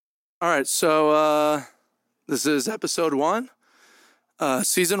All right, so this is episode 1,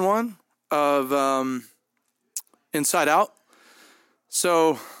 season 1 of Inside Out.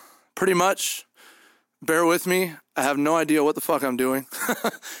 So pretty much, bear with me. I have no idea what the fuck I'm doing.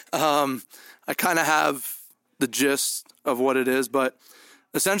 I kind of have the gist of what it is, but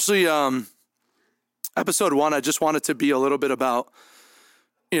essentially, episode 1, I just wanted to be a little bit about,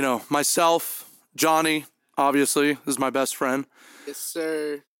 myself, Johnny, obviously, is my best friend. Yes,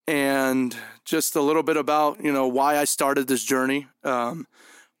 sir. And just a little bit about, why I started this journey, why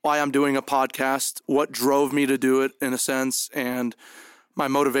I'm doing a podcast, what drove me to do it in a sense, and my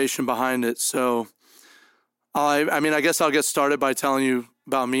motivation behind it. So, I guess I'll get started by telling you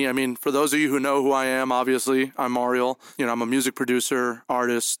about me. I mean, for those of you who know who I am, obviously, I'm Mariel. I'm a music producer,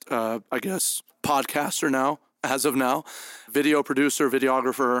 artist, podcaster now, as of now, video producer,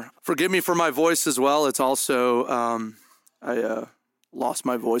 videographer. Forgive me for my voice as well. It's also, I lost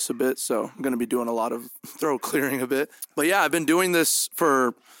my voice a bit, so I'm going to be doing a lot of throat clearing a bit. But yeah, I've been doing this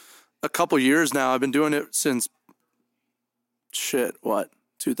for a couple years now. I've been doing it since,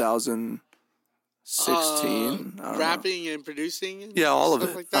 2016? Rapping and producing? And all of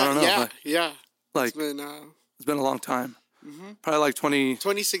it. Like that? I don't know. Yeah. Like, it's been a long time. Mm-hmm. Probably like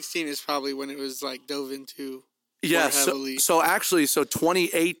 2016 is probably when it was like dove into more heavily. So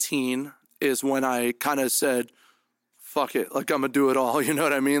 2018 is when I kind of said, fuck it, like I'm gonna do it all, you know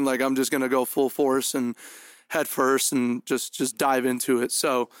what I mean? Like I'm just gonna go full force and head first and just dive into it.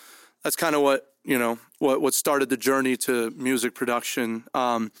 So that's kind of what started the journey to music production.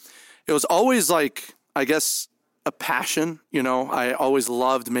 It was always like, I guess, a passion, I always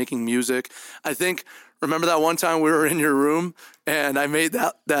loved making music. I think, remember that one time we were in your room and I made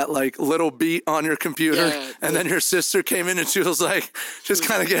that like little beat on your computer, and then your sister came in and she was like, just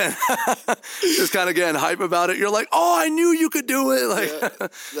kind of getting hype about it. You're like, oh, I knew you could do it. Like,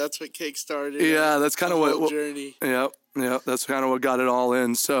 that's what kickstarted. Yeah, that's kind of what journey. Yeah, that's kind of what got it all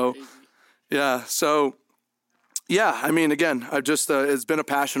in. So, I mean, again, I've just it's been a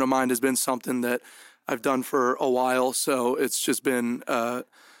passion of mine. It's been something that I've done for a while. So it's just been a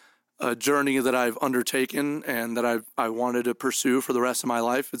journey that I've undertaken and that I wanted to pursue for the rest of my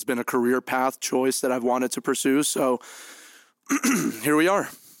life. It's been a career path choice that I've wanted to pursue. So here we are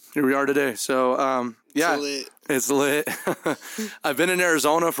today. So, it's lit. I've been in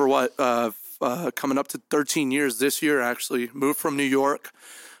Arizona for coming up to 13 years this year, actually. Moved from New York,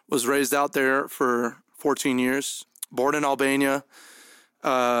 was raised out there for 14 years, born in Albania.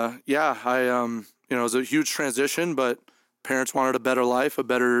 It was a huge transition, but parents wanted a better life, a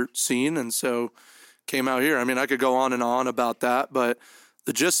better scene, and so came out here. I mean, I could go on and on about that, but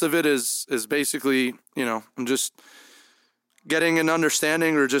the gist of it is basically, I'm just getting an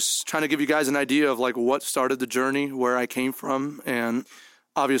understanding or just trying to give you guys an idea of like what started the journey, where I came from, and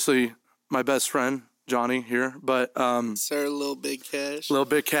obviously my best friend, Johnny, here, but Sir, LilBigCa.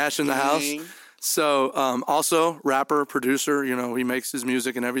 LilBigCa in the house. So, also rapper, producer, he makes his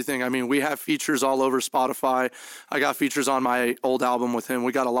music and everything. I mean, we have features all over Spotify. I got features on my old album with him.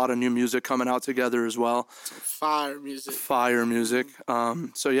 We got a lot of new music coming out together as well. Fire music.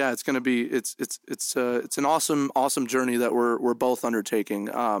 So yeah, it's going to be, it's an awesome journey that we're both undertaking.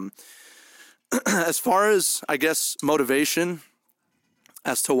 As far as, I guess, motivation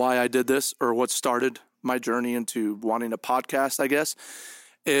as to why I did this or what started my journey into wanting a podcast, I guess,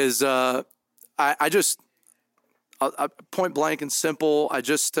 is, I just, point blank and simple, I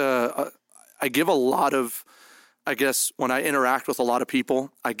just, I give a lot of, I guess, when I interact with a lot of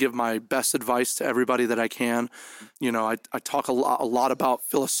people, I give my best advice to everybody that I can. I talk a lot about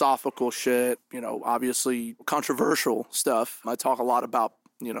philosophical shit, obviously controversial stuff. I talk a lot about,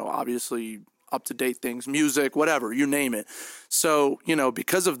 obviously up-to-date things, music, whatever, you name it. So,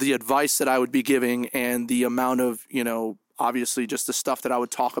 because of the advice that I would be giving and the amount of, obviously just the stuff that I would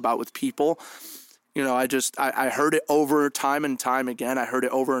talk about with people, I heard it over time and time again. I heard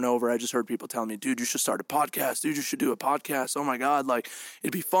it over and over. I just heard people telling me, dude, you should start a podcast. Dude, you should do a podcast. Oh my God. Like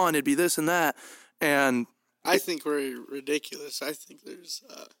it'd be fun. It'd be this and that. And I think we're ridiculous. I think there's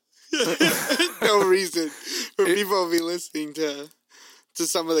no reason for people to be listening to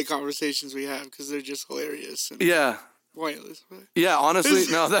some of the conversations we have because they're just hilarious. And pointless. Yeah, honestly,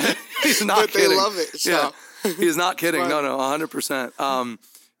 no, he's not but kidding. They love it. So. Yeah, he's not kidding. No, 100%.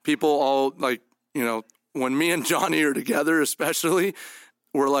 People all like, when me and Johnny are together, especially,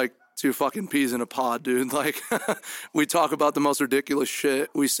 we're like two fucking peas in a pod, dude. Like, we talk about the most ridiculous shit.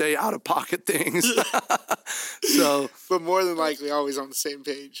 We say out of pocket things. So, but more than likely, always on the same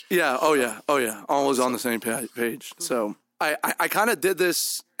page. Yeah. Oh yeah. Always on the same page. So. I kind of did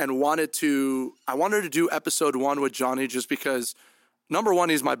this and wanted to do episode 1 with Johnny just because number one,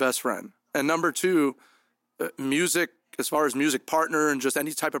 he's my best friend. And number two, music, as far as music partner and just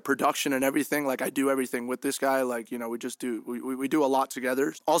any type of production and everything, like I do everything with this guy. Like, you know, we do a lot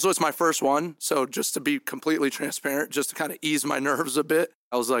together. Also, it's my first one. So just to be completely transparent, just to kind of ease my nerves a bit,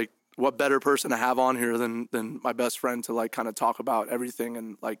 I was like, what better person to have on here than my best friend to like kind of talk about everything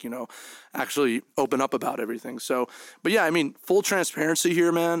and like, you know, actually open up about everything. So, but yeah, I mean, full transparency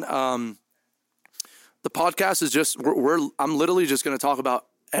here, man. The podcast is just, I'm literally just going to talk about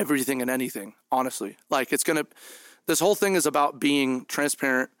everything and anything, honestly. Like this whole thing is about being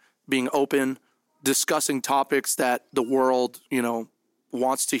transparent, being open, discussing topics that the world, you know,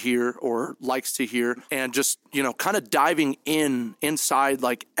 wants to hear or likes to hear, and just, you know, kind of diving inside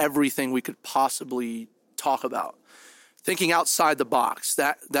like everything we could possibly talk about. Thinking outside the box.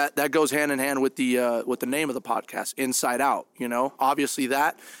 That goes hand in hand with the name of the podcast, Inside Out, you know? Obviously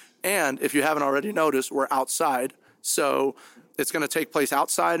that. And if you haven't already noticed, we're outside. So it's going to take place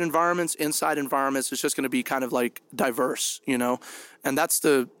outside environments, inside environments. It's just going to be kind of like diverse, you know? And that's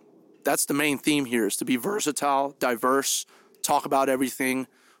the main theme here, is to be versatile, diverse, talk about everything,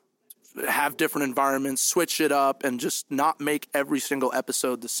 have different environments, switch it up, and just not make every single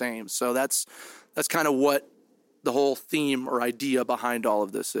episode the same. So that's kind of what the whole theme or idea behind all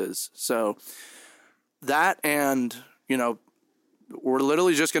of this is. So that, and, you know, we're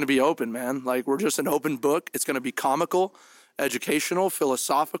literally just going to be open, man. Like, we're just an open book. It's going to be comical, educational,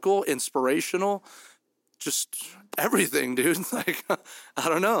 philosophical, inspirational, just everything, dude. Like, I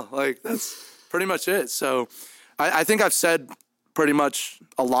don't know. Like, that's pretty much it. So I think I've said pretty much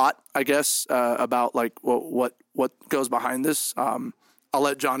a lot, I guess, about like what goes behind this. I'll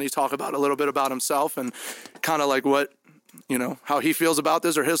let Johnny talk about a little bit about himself and kind of like what, you know, how he feels about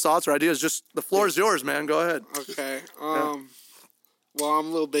this or his thoughts or ideas. Just the floor is yours, man. Go ahead. Okay. Well,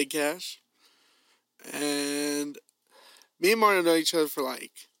 I'm LilBigCa, and me and Mario know each other for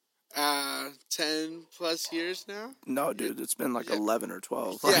like 10 plus years now. No, dude, it's been like 11 or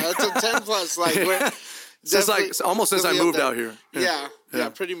 12. Yeah, that's a 10 plus. Like, we're since like almost since I moved out here. Yeah,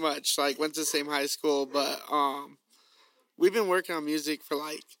 pretty much. Like, went to the same high school, but we've been working on music for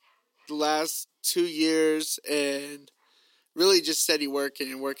like the last 2 years, and really just steady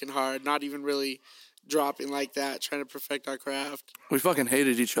working and working hard. Not even really dropping like that, trying to perfect our craft. We fucking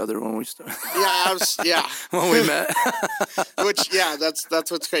hated each other when we started. Yeah, when we met. Which, yeah, that's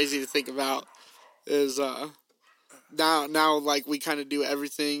what's crazy to think about. Is now like we kind of do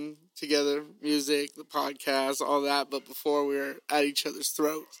everything together, music, the podcast, all that. But before, we were at each other's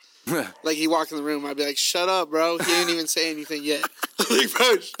throats. Like, he walked in the room, I'd be like, "Shut up, bro! He didn't even say anything yet." Like,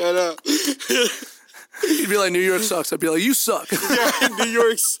 bro, shut up. He'd be like, "New York sucks." I'd be like, "You suck." Yeah, New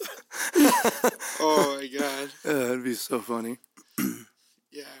York sucks. Oh my god. Yeah, that'd be so funny.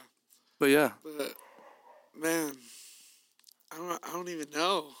 Yeah. But yeah. But man, I don't even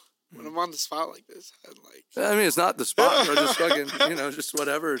know. When I'm on the spot like this, I mean, it's not the spot, bro. Just fucking, you know, just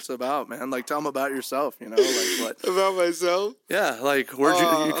whatever it's about, man. Like, tell them about yourself, you know, like what. About myself? Yeah, like, where'd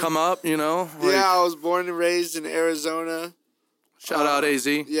you come up, you know? Like, yeah, I was born and raised in Arizona. Shout out AZ.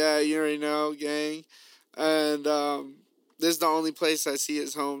 Yeah, you already know, gang. And this is the only place I see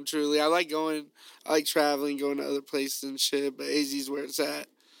as home, truly. I like traveling, going to other places and shit, but AZ's where it's at.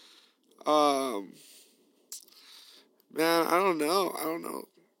 Man, I don't know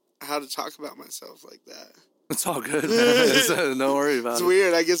how to talk about myself like that. It's all good, man. Don't worry about it. It's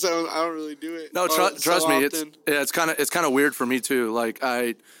weird. I guess I don't really do it. No, trust me. It's kind of weird for me too. Like,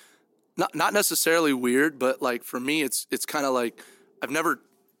 not necessarily weird, but like for me, it's kind of like I've never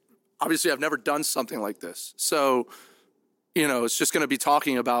done something like this. So, you know, it's just going to be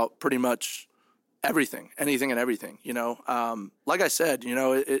talking about pretty much everything, anything and everything, you know? Like I said, you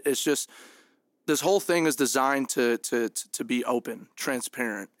know, it's just, this whole thing is designed to be open,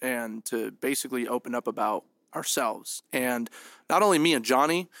 transparent, and to basically open up about ourselves. And not only me and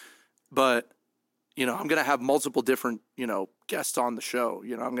Johnny, but, you know, I'm going to have multiple different, you know, guests on the show.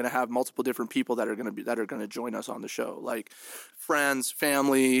 You know, I'm going to have multiple different people that are going to join us on the show, like friends,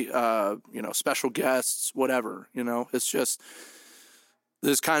 family, you know, special guests, whatever, you know. It's just,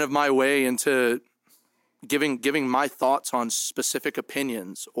 this is kind of my way into giving my thoughts on specific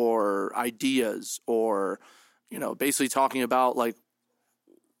opinions or ideas, or, you know, basically talking about like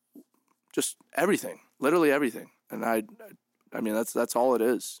just everything, literally everything. And I mean, that's all it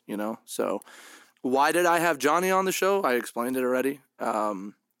is, you know? So why did I have Johnny on the show? I explained it already.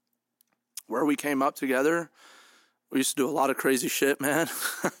 Where we came up together, we used to do a lot of crazy shit, man.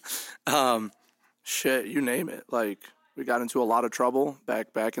 Shit, you name it. Like, we got into a lot of trouble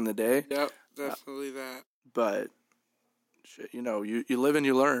back in the day. Yep, definitely that. But shit, you know, you live and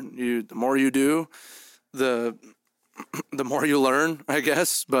you learn. The more you do, the the more you learn, I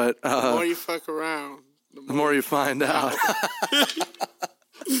guess. But the more you fuck around, the more you find out.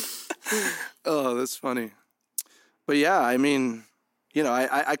 Oh, that's funny. But yeah, I mean, you know,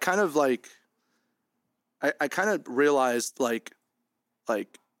 I kind of like, I kind of realized like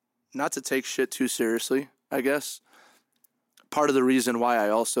not to take shit too seriously, I guess. Part of the reason why I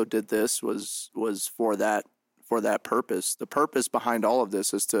also did this was for that purpose. The purpose behind all of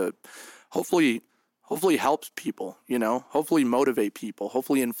this is to hopefully help people, you know, hopefully motivate people,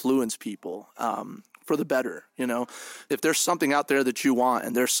 hopefully influence people for the better, you know. If there's something out there that you want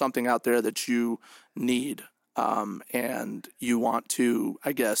and there's something out there that you need and you want to,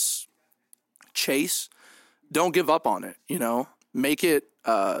 I guess, chase, don't give up on it, you know. Make it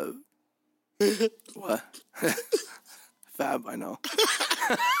what? Fab, I know.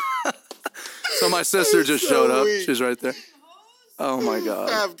 So my sister just showed up. She's right there. Oh my God.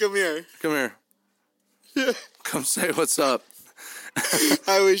 Fab, come here. Come here. Come say what's up.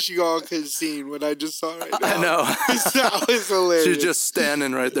 I wish you all could have seen what I just saw right now. I know. That was hilarious. She's just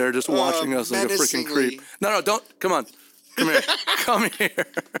standing right there, just watching us like a freaking creep. No, don't. Come on. Come here. Come here.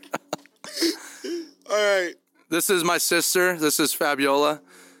 All right. This is my sister. This is Fabiola.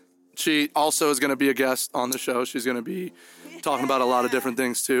 She also is going to be a guest on the show. She's going to be talking about a lot of different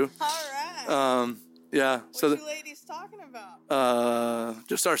things too. All right. Yeah. What you ladies talking about?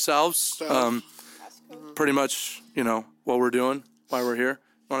 Just ourselves. That's cool. Pretty much, you know, what we're doing, why we're here.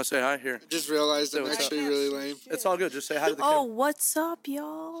 Want to say hi? Here. I just realized I'm actually really lame. It's all good. Just say hi to the Oh, camera. what's up,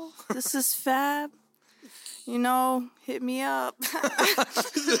 y'all? This is Fab. You know, hit me up.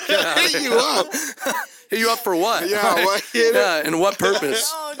 Hit you up. Hit you up for what? Yeah, what? Yeah, and what purpose?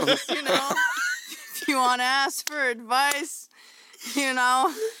 Oh, just, you know, if you want to ask for advice, you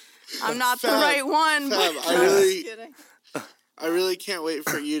know, I'm not the right one. Fab, But I really can't wait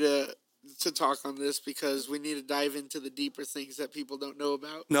for you to talk on this because we need to dive into the deeper things that people don't know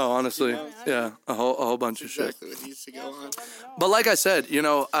about. No, honestly, yeah, a whole bunch of shit. Exactly what needs to go on. But like I said, you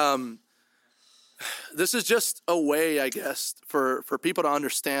know, this is just a way, I guess, for people to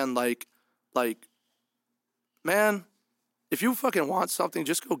understand, like, man, if you fucking want something,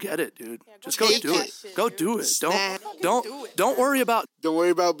 just go get it, dude. Just go do it. Go do it. Don't worry about. Don't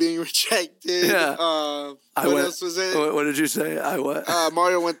worry about being rejected. Yeah. What else was it? What did you say?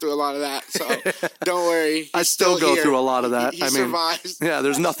 Mario went through a lot of that, so don't worry. I still go through a lot of that. He survives. Yeah,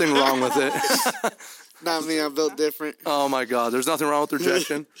 there's nothing wrong with it. Not me. I'm built different. Oh my God, there's nothing wrong with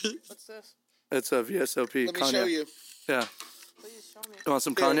rejection. What's this? It's a VSOP. Let me cognac. show you. Yeah. Please show me. You want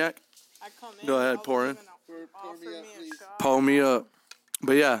some cognac? I come in. Go ahead, pour in. Pour me up, please. Pull me up.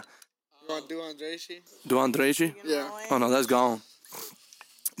 But yeah. You want Duandreshi? Duandreshi? Yeah. Oh no, that's gone.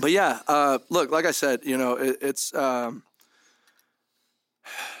 But yeah, look, like I said, you know, it's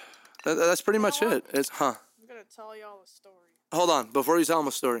that's pretty much it. It's I'm gonna tell y'all a story. Hold on, before you tell them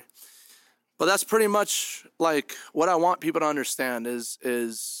a story. But that's pretty much like what I want people to understand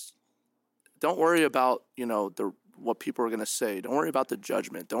is don't worry about, you know, what people are gonna say. Don't worry about the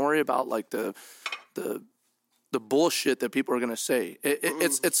judgment. Don't worry about like the bullshit that people are gonna say.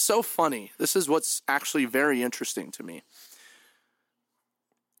 It's so funny. This is what's actually very interesting to me.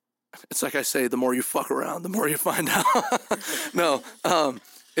 It's like I say, the more you fuck around, the more you find out. No,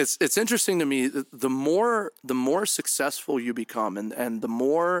 it's interesting to me. The more successful you become, and the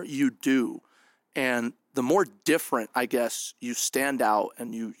more you do, and the more different, I guess, you stand out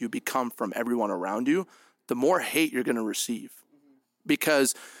and you become from everyone around you, the more hate you're going to receive.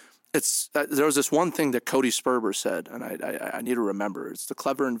 Because there was this one thing that Cody Sperber said, and I need to remember. It's the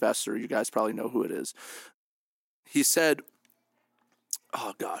Clever Investor. You guys probably know who it is. He said,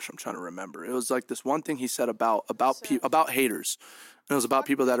 oh gosh, I'm trying to remember. It was like this one thing he said about haters. And it was about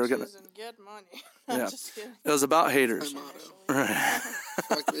people that are gonna get money. Yeah, Just kidding. it was about haters. My motto.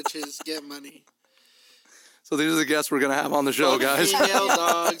 Fuck bitches, get money. So these are the guests we're gonna have on the show, guys. Female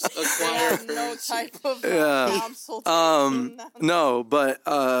dogs acquire No currency. type of consultation. No, but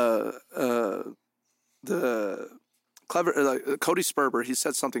the clever Cody Sperber, he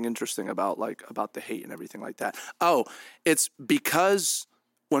said something interesting about the hate and everything like that. Oh, it's because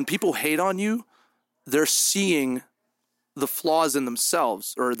when people hate on you, they're seeing the flaws in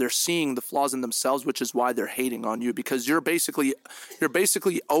themselves, or they're seeing the flaws in themselves, which is why they're hating on you, because you're basically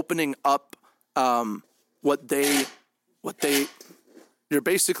opening up you're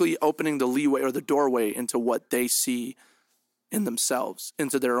basically opening the leeway or the doorway into what they see in themselves,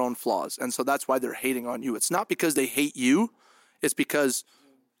 into their own flaws. And so that's why they're hating on you. It's not because they hate you, it's because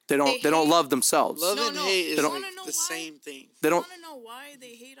they don't love themselves. Love and hate is like the why? same thing. They don't. Want to know why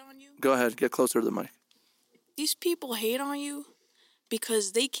they hate on you? Go ahead, get closer to the mic. These people hate on you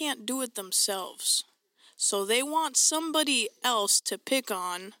because they can't do it themselves. So they want somebody else to pick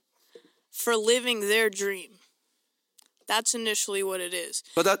on for living their dream. That's initially what it is.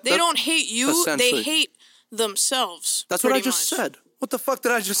 But they don't hate you. They essentially. hate themselves. That's what I just said. What the fuck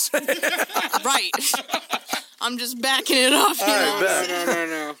did I just say? Right. I'm just backing it up. You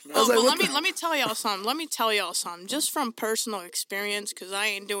know? No. Oh, but let me tell y'all something. Just from personal experience, because I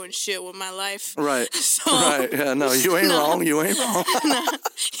ain't doing shit with my life. Right. So, right. Yeah. No, you ain't wrong. You ain't wrong.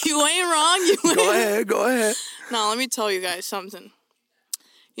 You ain't wrong. Go ahead. No, let me tell you guys something.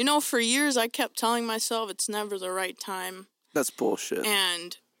 You know, for years I kept telling myself it's never the right time. That's bullshit.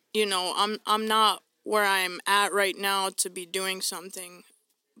 And you know, I'm not where I'm at right now to be doing something.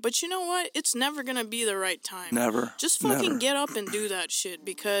 But you know what? It's never going to be the right time. Never. Just fucking get up and do that shit,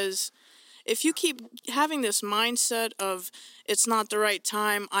 because if you keep having this mindset of it's not the right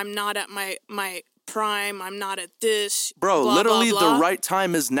time, I'm not at my prime, I'm not at this. Bro, blah, literally blah, blah. The right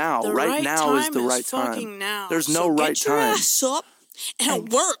time is now. The right now is the right time. Fucking now. There's no so right get your time. Ass up and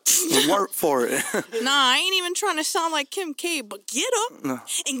work. Work for it. Nah, I ain't even trying to sound like Kim K, but get up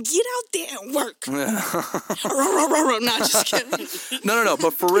and get out there and work. Nah, just kidding. No,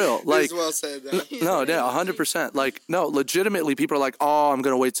 but for real, like, it's well said. Though. No, yeah, 100%. Like, no, legitimately, people are like, oh, I'm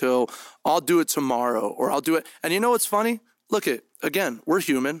gonna wait till I'll do it tomorrow, or I'll do it. And you know what's funny? Look again, we're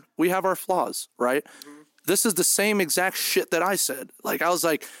human. We have our flaws, right? Mm-hmm. This is the same exact shit that I said. Like, I was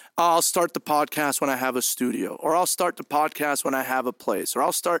like, oh, I'll start the podcast when I have a studio, or I'll start the podcast when I have a place, or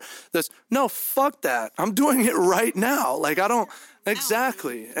I'll start this. No, fuck that. I'm doing it right now. Like, I don't,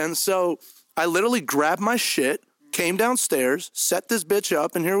 exactly. And so I literally grabbed my shit, came downstairs, set this bitch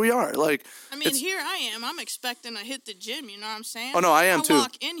up, and here we are. Like, I mean, here I am. I'm expecting to hit the gym, you know what I'm saying? Oh, no, I am too. I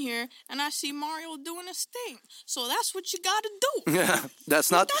walk in here, and I see Mario doing his thing. So that's what you gotta do. Yeah,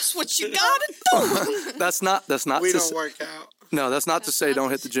 that's what you gotta do. That's not We don't work out. No, that's not to say don't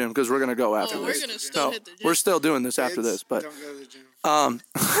hit the gym, because we're going to go after this. We're going to still hit the gym. We're still doing this after this, but don't go to the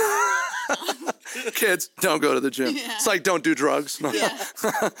gym. Kids, don't go to the gym. Yeah. It's like, don't do drugs. No. Yeah.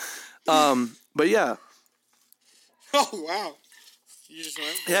 But yeah. Oh, wow. You just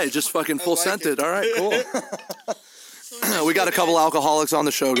went? Yeah, you just fucking full sent it. All right, cool. So we got a couple alcoholics on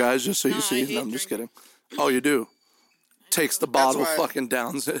the show, guys, just so you I see. hate No, I'm just drinking. kidding. Oh, you do? Takes the bottle, why- fucking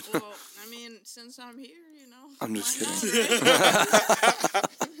downs it. Well, I mean, since I'm here, you know. I'm just why kidding. not, right?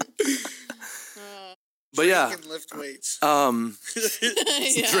 But yeah. Drink and lift weights.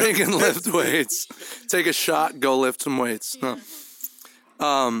 Yeah. Drink and lift weights. Take a shot, go lift some weights. Yeah.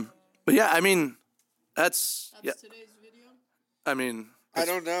 No. But yeah, I mean, that's yeah. Today's video. I mean, I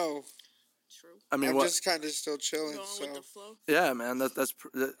don't know. True. I mean, I'm what? just kind of still chilling. Going So with the flow. Yeah, man.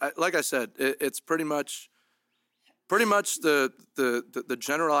 Like I said, it's pretty much the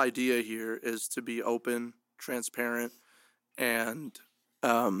general idea here is to be open, transparent, and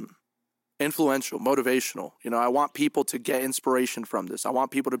influential, motivational. You know, I want people to get inspiration from this. I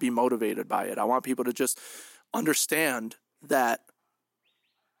want people to be motivated by it. I want people to just understand that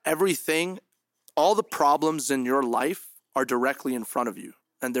everything, all the problems in your life are directly in front of you,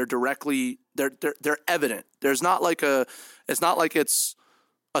 and they're evident. It's not like it's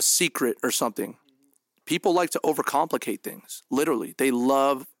a secret or something. People like to overcomplicate things. Literally, they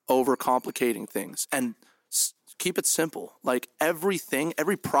love overcomplicating things. And keep it simple. Like, every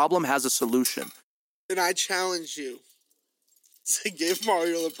problem has a solution. And I challenge you to give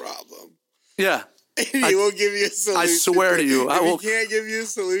Mario a problem. Yeah. And he will give you a solution. I swear to you. If he can't give you a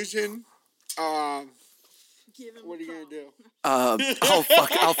solution, what are you going to do? I'll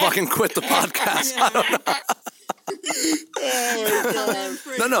fucking quit the podcast. I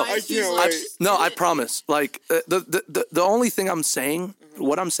don't know. No, I promise. Like, the only thing I'm saying,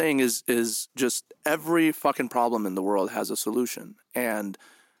 what I'm saying is just every fucking problem in the world has a solution, and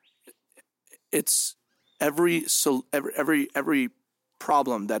it's every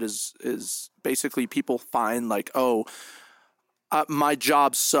problem that is basically people find like, oh, my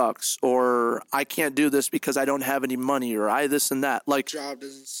job sucks, or I can't do this because I don't have any money, or I this and that. Like, job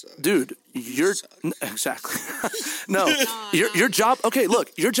doesn't suck. Dude, exactly. No, your job. Okay,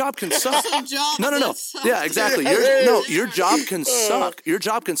 look, your job can suck. No. Yeah, exactly. Your job can suck. Your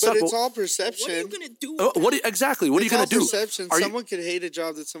job can suck. But it's all perception. What are you gonna do? What are you gonna do? Perception. Someone could hate a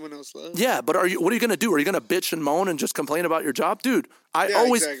job that someone else loves. Yeah, but what are you gonna do? Are you gonna bitch and moan and just complain about your job, dude? I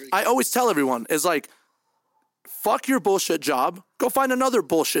always tell everyone is like, fuck your bullshit job. Go find another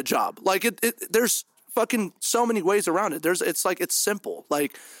bullshit job. Like, there's fucking so many ways around it. It's simple.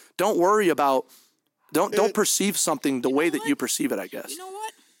 Like, don't worry about, don't perceive something the way that you perceive it, I guess. You know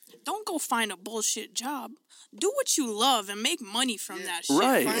what? Don't go find a bullshit job. Do what you love and make money from that shit.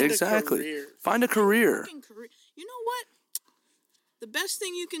 Right, exactly. Find a career. You know what? the best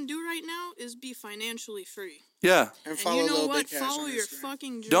thing you can do right now is be financially free. Yeah. And And you know what? LilBigCa Follow on your Instagram.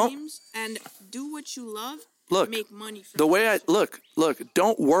 fucking Don't- dreams and do what you love. Look, and make money from the way it. look,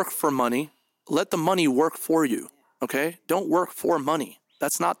 don't work for money. Let the money work for you. Okay? Don't work for money.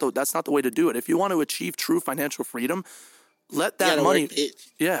 That's not the way to do it. If you want to achieve true financial freedom, let that money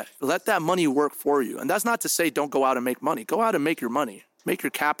let that money work for you. And that's not to say don't go out and make money. Go out and make your money. Make your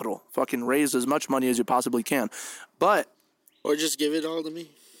capital. Fucking raise as much money as you possibly can. But Or just give it all to me.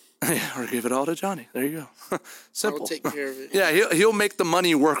 or give it all to Johnny. There you go. Simple. I'll take care of it. Yeah, he'll make the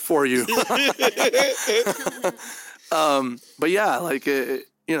money work for you. But yeah, like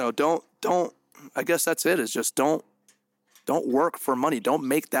don't. I guess that's it. Is just don't work for money. Don't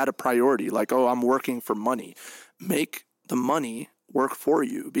make that a priority. Like, oh, I'm working for money. Make the money work for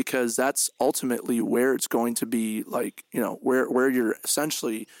you, because that's ultimately where it's going to be. Like, where you're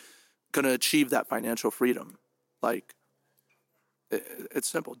essentially going to achieve that financial freedom. Like, it's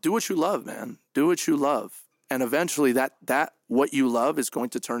simple. Do what you love, man. Do what you love. And eventually that what you love is going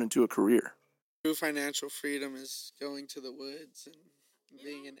to turn into a career. True financial freedom is going to the woods and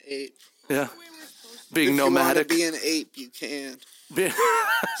being an ape. Yeah. Being If nomadic. you want to be an ape, you can.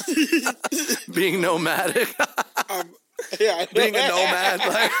 Being nomadic. Yeah. Being a nomad.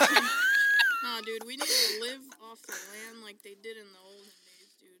 Like. Nah, dude, we need to live off the land like they did in the olden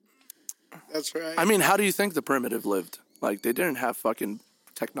days, dude. That's right. I mean, how do you think the primitive lived? Like, they didn't have fucking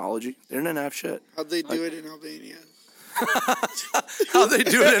technology. They didn't have shit. How'd they do it in Albania? How they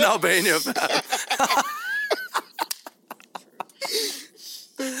do it in Albania, man.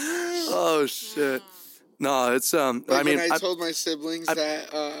 Oh shit. No, it's Like I mean, when I told my siblings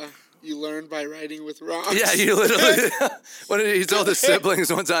that you learn by writing with rocks. yeah, you literally. He told his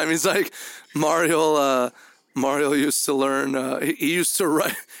siblings one time, he's like, Mario used to learn. He used to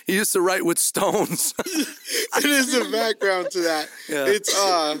write. He used to write with stones. It is a background to that. Yeah. It's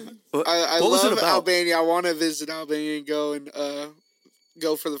I What was it love about? Albania. I want to visit Albania and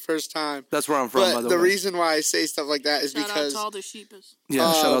go for the first time. That's where I'm from. But by the the way. reason why I say stuff like that is Shout out because to all the sheepas.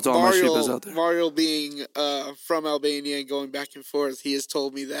 Yeah, shout out to all my sheepas out there. Mario being from Albania and going back and forth, he has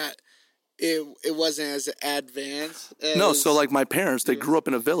told me that it wasn't as advanced. No, so like my parents, they grew up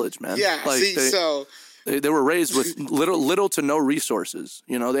in a village, man. Yeah, like they were raised with little to no resources.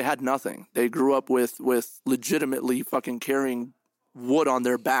 They had nothing. They grew up with legitimately fucking carrying wood on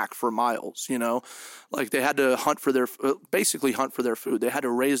their back for miles. Like they had to basically hunt for their food. They had to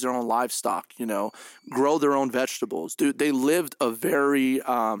raise their own livestock. Grow their own vegetables. Dude, they lived a very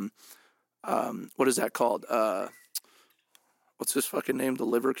what is that called? What's his fucking name? The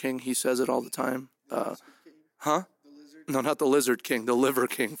Liver King. He says it all the time. Huh? No, not the Lizard King. The Liver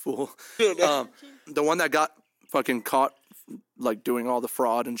King, fool. The one that got fucking caught, like, doing all the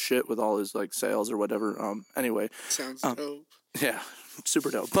fraud and shit with all his, like, sales or whatever. Anyway. Sounds dope. Yeah,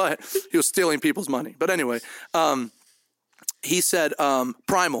 super dope. But he was stealing people's money. But anyway, he said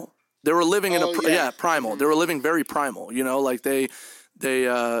primal. They were living in primal. They were living very primal. Like they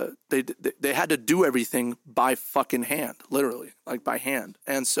had to do everything by fucking hand, literally, like by hand.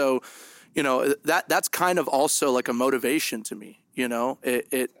 And so, that's kind of also like a motivation to me.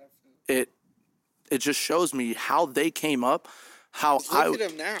 It just shows me how they came up, how Look at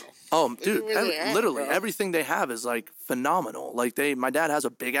them now. Oh, dude, where they're at, literally bro. everything they have is like phenomenal. Like my dad has a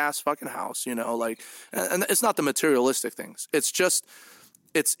big ass fucking house, like, and it's not the materialistic things. It's just,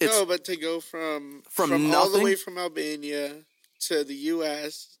 it's No, but to go from nothing, all the way from Albania to the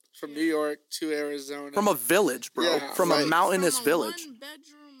U.S., from New York to Arizona. from a village, bro, Yeah, from a like- mountainous From a village.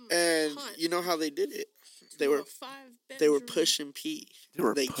 one-bedroom And hut you know how they did it? to They a were five-bedroom- pushing P.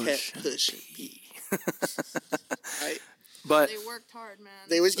 They kept pushing P. Right? But They worked hard, man.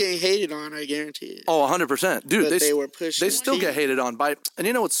 They was getting hated on, I guarantee it. 100%, dude. But they were pushing. They still P. get hated on by, and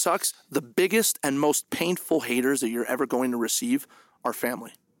you know what sucks? The biggest and most painful haters that you're ever going to receive are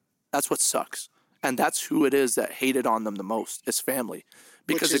family. That's what sucks, and that's who it is that hated on them the most is family.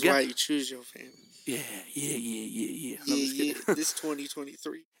 Because Which is again, why you choose your family. yeah. No, I'm just Yeah, kidding. this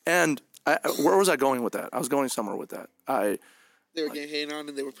 2023. And where was I going with that? I was going somewhere with that. They were getting hated on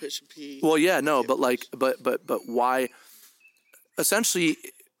and they were pushing P. Well, yeah, no, but like, but why? Essentially,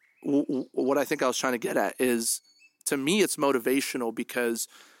 what I think I was trying to get at is, to me, it's motivational because,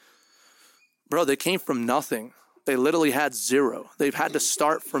 bro, they came from nothing. They literally had zero. They've had to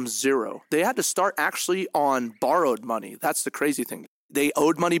start from zero. They had to start actually on borrowed money. That's the crazy thing. They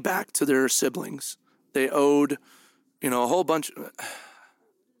owed money back to their siblings. They owed, a whole bunch.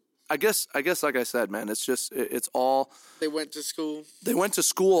 I guess, like I said, man, it's just, it's all. They went to school. They went to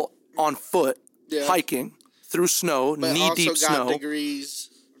school on foot, Yeah. hiking through snow, But knee-deep also got snow. degrees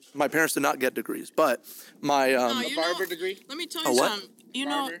My parents did not get degrees, but my A barber degree? Let me tell you something.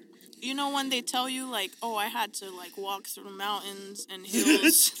 You know when they tell you like, oh, I had to like walk through mountains and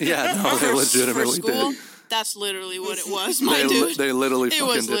hills. Yeah, no, they legitimately for school. did. That's literally what it was, my dude. They literally it fucking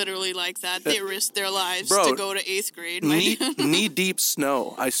was did. literally like that. They risked their lives Bro, to go to 8th grade, my dude. knee deep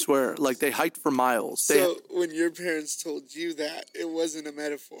snow, I swear. Like they hiked for miles. So when your parents told you that, it wasn't a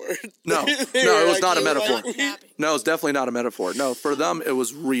metaphor. No, it was not a metaphor. No, it's definitely not a metaphor. No, for them it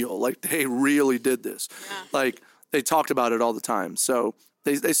was real. Like they really did this. Yeah. Like they talked about it all the time. So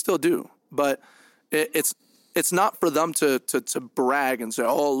they still do. But it's not for them to brag and say,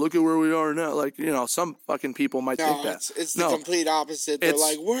 oh, look at where we are now. Like, you know, some fucking people might think that. It's the complete opposite. They're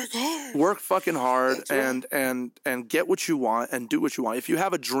like, work hard. Work fucking hard right. and get what you want and do what you want. If you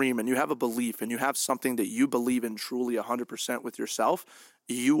have a dream and you have a belief and you have something that you believe in truly 100% with yourself,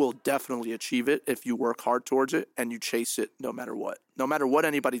 you will definitely achieve it if you work hard towards it and you chase it no matter what. No matter what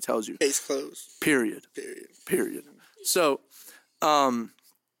anybody tells you. Case closed. Period. So,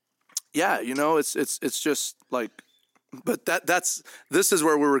 yeah, you know, it's just like, but this is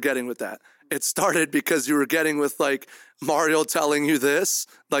where we were getting with that. It started because you were getting with like Mario telling you this,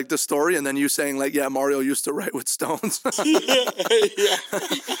 like the story, and then you saying like, yeah, Mario used to write with stones. Yeah.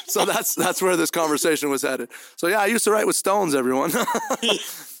 So that's where this conversation was headed. So yeah, I used to write with stones, everyone.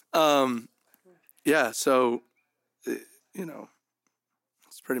 Yeah, so you know,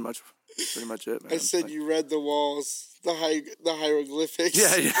 that's pretty much it, man. I said you read the walls, the hieroglyphics.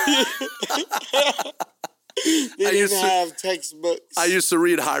 Yeah. They didn't have textbooks. I used to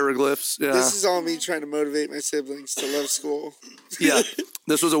read hieroglyphs. Yeah. This is all me trying to motivate my siblings to love school. Yeah,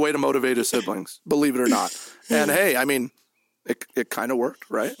 this was a way to motivate his siblings, believe it or not. And hey, I mean, it kind of worked,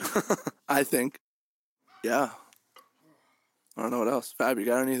 right? I think. Yeah. I don't know what else. Fab, you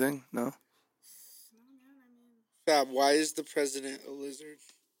got anything? No? Fab, why is the president a lizard?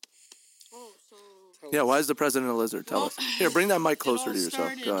 Yeah, why is the president a lizard? Tell us. Here, bring that mic closer to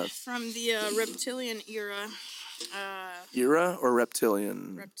yourself. Go ahead. From the reptilian era. Era or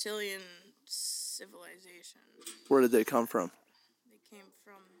reptilian? Reptilian civilization. Where did they come from? They came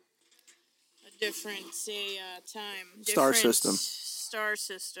from a different, time. Star system. Star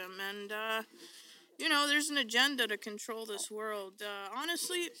system. And, you know, there's an agenda to control this world.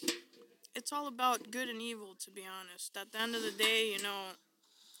 Honestly, it's all about good and evil, to be honest. At the end of the day, you know,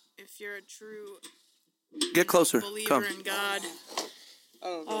 if you're a true... Get closer. believer Come. in God, I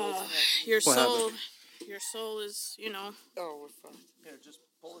don't know. your soul is, you know. Oh, we're fine. Here, just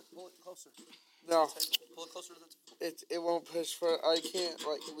pull it closer. No. Pull it closer to the... It won't push for... I can't,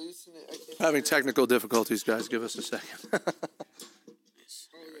 like, loosen it. I can't Having technical difficulties, guys. Give us a second.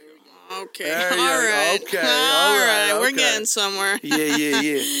 Okay. All right. Okay. All right. We're Okay. getting somewhere.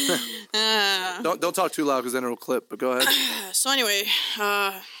 Yeah. Don't talk too loud because then it'll clip. But go ahead. So anyway,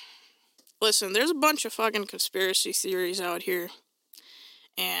 listen. There's a bunch of fucking conspiracy theories out here,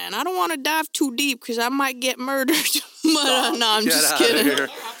 and I don't want to dive too deep because I might get murdered. But no, I'm just kidding.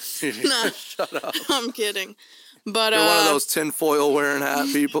 Nah, Shut up. I'm kidding. But You're one of those tinfoil wearing hat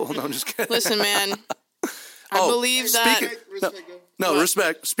people. No, I'm just kidding. listen, man. I believe that.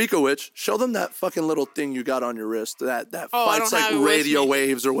 Respect. Speak of which, show them that fucking little thing you got on your wrist. That fights like radio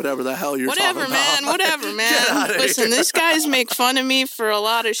waves or whatever the hell you're talking about. Whatever, man. Listen, these guys make fun of me for a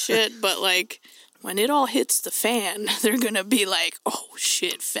lot of shit, but like when it all hits the fan, they're gonna be like, "Oh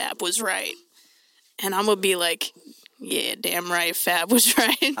shit, Fab was right," and I'm gonna be like, "Yeah, damn right, Fab was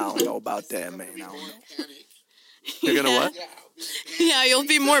right." I don't know about that, man. I don't know. You're gonna what? Yeah, you'll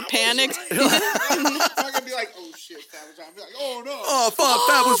be more panicked. I'm gonna be like, oh shit, Fab was right. I'm like, oh no. Oh fuck,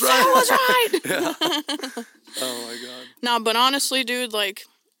 Fab was right. Fab was right. Yeah. Oh my god. No, but honestly, dude, like,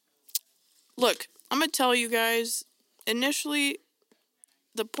 look, I'm gonna tell you guys. Initially,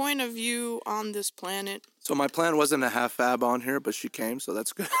 the point of view on this planet. So my plan wasn't to have Fab on here, but she came, so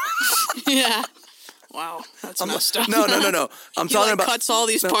that's good. Yeah. Wow, that's messed up. No. I'm talking about cuts all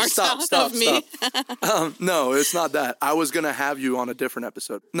these parts out of me. No, it's not that. I was gonna have you on a different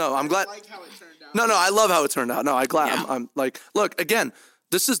episode. No, I'm glad. I like how it turned out. No, I love how it turned out. No, I'm glad. Yeah. I'm like, look, again,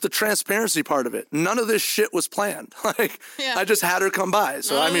 this is the transparency part of it. None of this shit was planned. Like, Yeah. I just had her come by.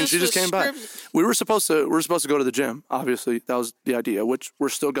 So I mean, she just came by. We were supposed to go to the gym. Obviously, that was the idea, which we're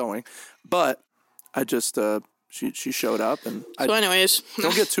still going. But I just she showed up, and So anyways.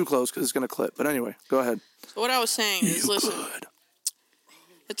 don't get too close because it's gonna clip. But anyway, go ahead. So what I was saying is, listen,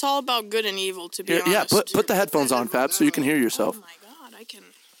 it's all about good and evil, to be honest. Yeah, put the headphones on, Fab, so you can hear yourself. Oh my god, I can.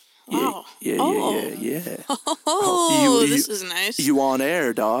 Wow. Yeah. Oh, You- this is nice. You on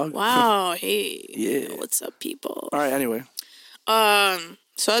air, dog. Wow. Hey. Yeah. What's up, people? All right, anyway.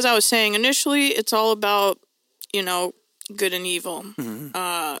 So as I was saying, initially, it's all about, you know, good and evil. Mm-hmm.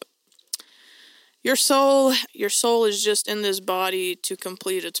 your soul is just in this body to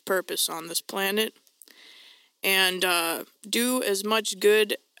complete its purpose on this planet. And do as much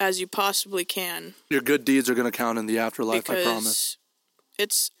good as you possibly can. Your good deeds are going to count in the afterlife, I promise.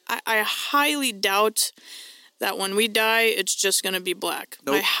 I highly doubt that when we die, it's just going to be black.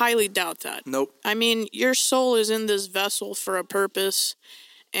 Nope. I highly doubt that. Nope. I mean, your soul is in this vessel for a purpose,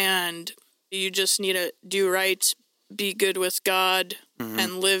 and you just need to do right, be good with God,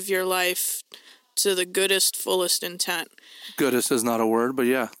 and live your life to the goodest, fullest intent. Goodest is not a word, but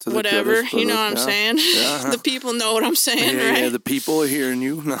yeah. To the whatever, goodest, you know what I'm saying? Yeah. The people know what I'm saying, right? Yeah, the people are hearing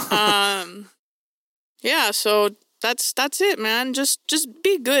you. Yeah, so that's it, man. Just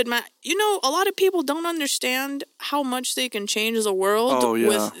be good, man. You know, a lot of people don't understand how much they can change the world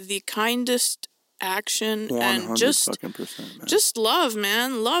with the kindest action and just love,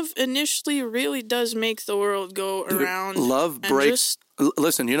 man. Love initially really does make the world go around. Love breaks.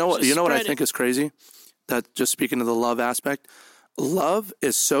 Listen, you know what I think is crazy? That just speaking of the love aspect, love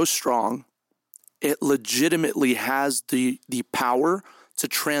is so strong, it legitimately has the power to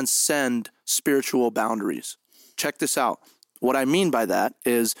transcend spiritual boundaries. Check this out. What I mean by that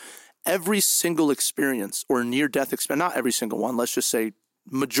is every single experience or near-death experience, not every single one, let's just say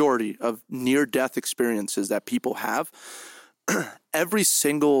majority of near-death experiences that people have, every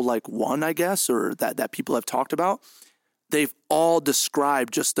single one, I guess, or that people have talked about, they've all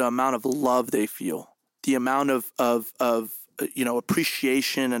described just the amount of love they feel. The amount of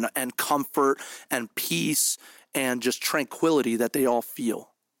appreciation and comfort and peace and just tranquility that they all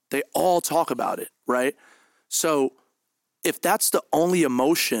feel. They all talk about it, right? So if that's the only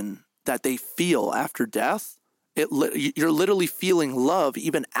emotion that they feel after death, you're literally feeling love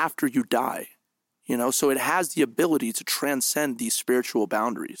even after you die. So it has the ability to transcend these spiritual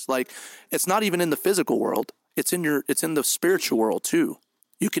boundaries. It's not even in the physical world. It's in the spiritual world too.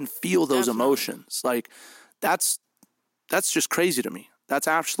 You can feel those emotions. That's just crazy to me. That's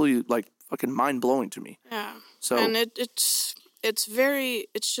actually fucking mind blowing to me. Yeah. So and it's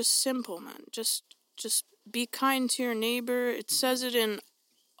just simple, man. Just be kind to your neighbor. It says it in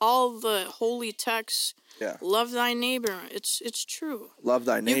all the holy texts. Yeah. Love thy neighbor. It's true. Love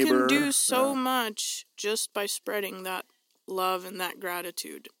thy neighbor. You can do so much just by spreading that love and that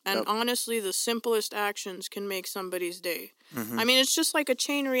gratitude. And honestly, the simplest actions can make somebody's day. I mean, it's just like a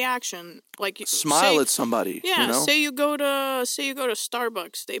chain reaction. Smile at somebody. Yeah. Say you go to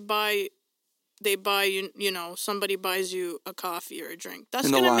Starbucks. They buy you, somebody buys you a coffee or a drink.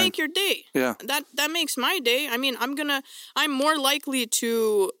 That's going to make your day. Yeah. That makes my day. I mean, I'm more likely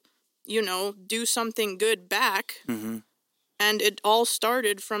to, do something good back. And it all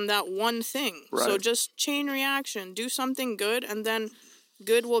started from that one thing. Right. So just chain reaction, do something good, and then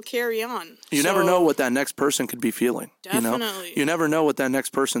good will carry on. You never know what that next person could be feeling. Definitely. You never know what that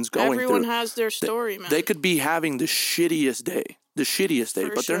next person's going through. Everyone has their story, man. They could be having the shittiest day,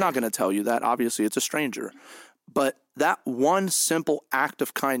 but they're not going to tell you that. Obviously, it's a stranger. But that one simple act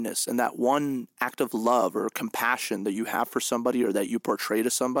of kindness and that one act of love or compassion that you have for somebody or that you portray to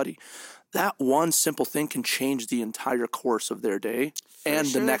somebody, that one simple thing can change the entire course of their day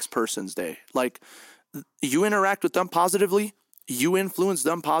the next person's day. You interact with them positively, you influence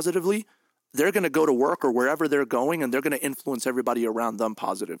them positively, they're going to go to work or wherever they're going and they're going to influence everybody around them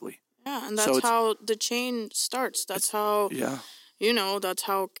positively. Yeah, and that's how the chain starts. That's how, that's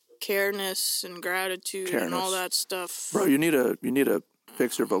how careness and gratitude and all that stuff. Bro, you need to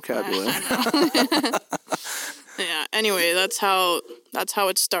fix your vocabulary. Yeah. Anyway, that's how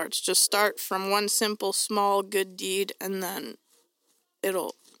it starts. Just start from one simple, small, good deed, and then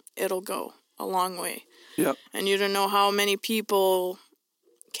it'll go a long way. Yep. And you don't know how many people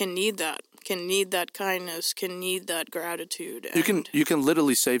can need that kindness, can need that gratitude. You can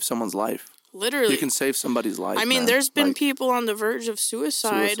literally save someone's life. Literally, you can save somebody's life. I mean, there's been people on the verge of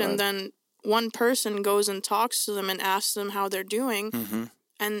suicide, and then one person goes and talks to them and asks them how they're doing.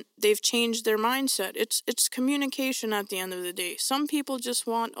 And they've changed their mindset. It's communication at the end of the day. Some people just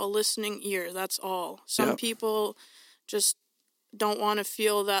want a listening ear. That's all. Some people just don't want to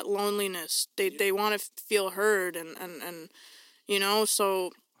feel that loneliness. They want to feel heard and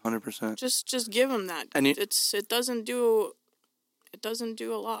so 100%. Just give them that. And it doesn't do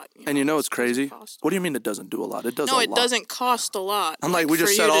a lot. It's crazy. What do you mean it doesn't do a lot? It does a lot. No, it doesn't cost a lot. I'm we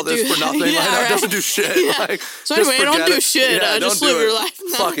just said all this for nothing. It doesn't do shit. Yeah. So anyway, don't do shit. Just live your life.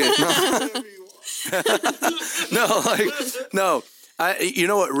 Fuck it. No. No.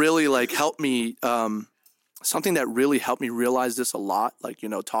 What really helped me, something that really helped me realize this a lot,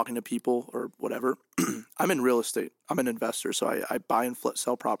 talking to people or whatever. I'm in real estate. I'm an investor, so I buy and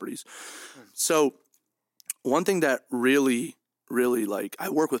sell properties. So one thing that really I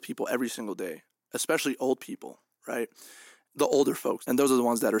work with people every single day. especially old people, right? The older folks. And those are the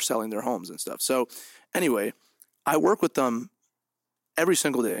ones that are selling their homes and stuff. So anyway, I work with them every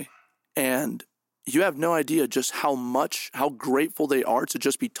single day, and you have no idea just how grateful they are to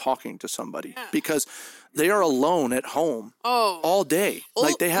just be talking to somebody, because they are alone at home all day.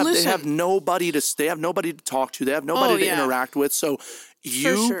 Like they have nobody to talk to. They have nobody to interact with. So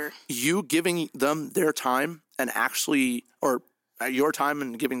you giving them their time and actually, or your time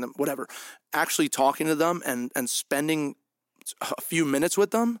and giving them whatever, actually talking to them and spending a few minutes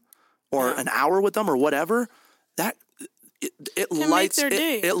with them or an hour with them or whatever, that it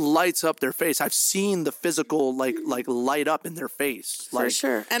lights up their face. I've seen the physical like light up in their face. For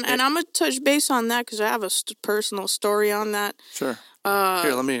sure. And I'm going to touch base on that because I have a personal story on that. Sure.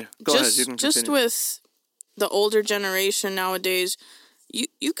 Here, let me go ahead. You can just continue. With the older generation nowadays,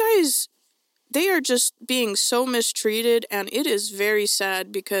 you guys, they are just being so mistreated, and it is very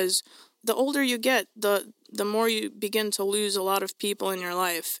sad because the older you get, the more you begin to lose a lot of people in your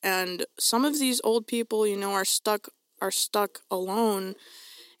life. And some of these old people, are stuck alone.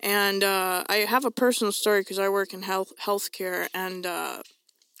 And I have a personal story because I work in healthcare, and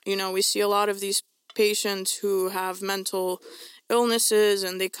we see a lot of these patients who have mental illnesses,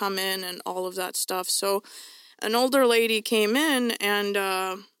 and they come in and all of that stuff. So an older lady came in, and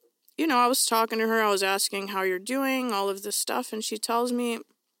I was talking to her. I was asking how you're doing, all of this stuff, and she tells me,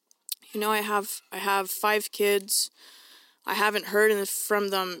 I have 5 kids. I haven't heard from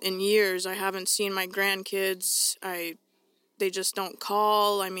them in years. I haven't seen my grandkids. They just don't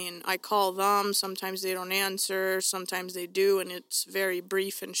call. I mean, I call them. Sometimes they don't answer. Sometimes they do, and it's very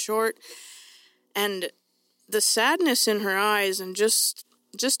brief and short. And the sadness in her eyes and just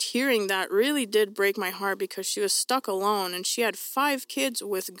hearing that really did break my heart, because she was stuck alone, and she had 5 kids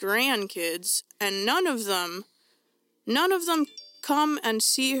with grandkids, and none of them come and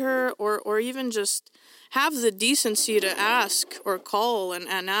see her or even just have the decency to ask or call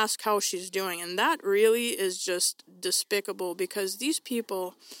and ask how she's doing. And that really is just despicable, because these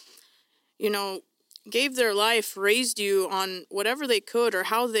people, gave their life, raised you on whatever they could or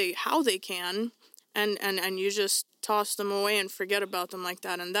how they can, and you just toss them away and forget about them like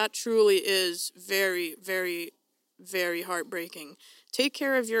that. And that truly is very, very, very heartbreaking. Take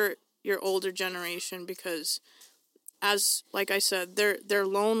care of your older generation, because like I said, they're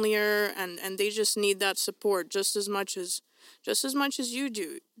lonelier, and they just need that support just as much as you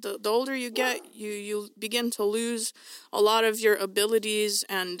do. The older you get, you begin to lose a lot of your abilities,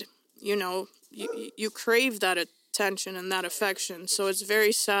 and you crave that attention and that affection. So it's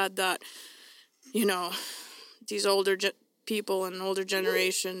very sad that these older people and older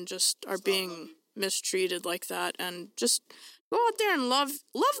generation just are being mistreated like that. And just go out there and love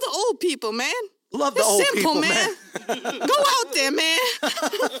the old people, man. Love the old simple, people, man. Go out there, man.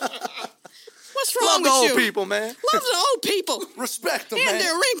 What's wrong with you? Love the old people, man. Love the old people. Respect them, and man. And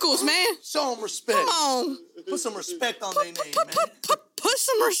their wrinkles, man. Show them respect. Come on. Put some respect on their name, man. Put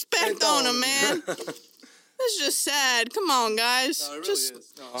some respect on them, man. It's just sad. Come on, guys. No, it really just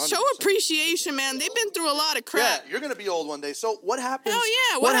is. No, show appreciation, man. They've been through a lot of crap. Yeah, you're going to be old one day. So what happens? Hell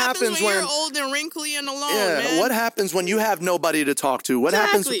yeah. What happens when you're old and wrinkly and alone, man? What happens when you have nobody to talk to? What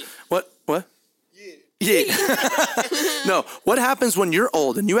happens? What? Yeah. No, what happens when you're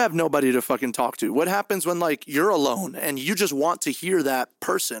old and you have nobody to fucking talk to? What happens when you're alone and you just want to hear that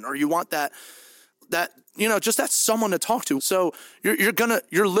person, or you want that just that someone to talk to? So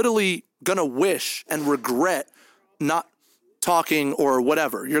you're literally gonna wish and regret not talking or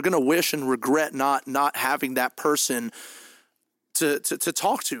whatever. You're gonna wish and regret not having that person to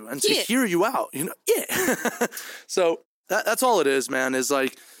talk to and to hear you out. So that's all it is, man. Is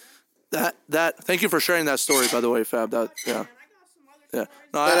like. That. Thank you for sharing that story, by the way, Fab. No, that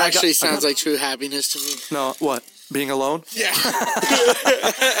actually sounds like true happiness to me. No, what? Being alone? Yeah.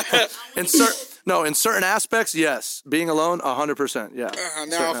 in certain aspects, yes. Being alone, 100%. Yeah.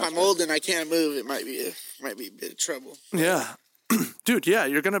 Now, if I'm old and I can't move, it might be a bit of trouble. Yeah, dude. Yeah,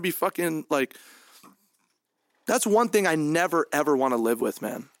 you're gonna be fucking like. That's one thing I never ever want to live with,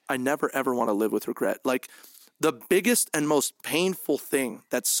 man. I never ever want to live with regret. Like. The biggest and most painful thing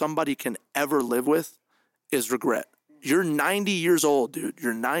that somebody can ever live with is regret. You're 90 years old, dude.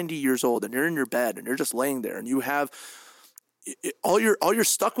 You're 90 years old, and you're in your bed, and you're just laying there, and you have all you're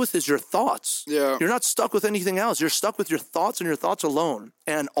stuck with is your thoughts. Yeah. You're not stuck with anything else. You're stuck with your thoughts and your thoughts alone.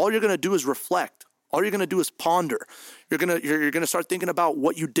 And all you're gonna do is reflect. All you're gonna do is ponder. You're gonna start thinking about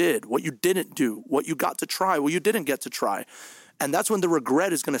what you did, what you didn't do, what you got to try, what you didn't get to try. And that's when the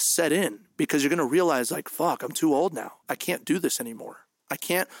regret is going to set in, because you're going to realize, like, fuck, I'm too old now. I can't do this anymore. I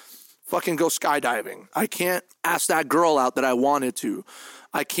can't fucking go skydiving. I can't ask that girl out that I wanted to.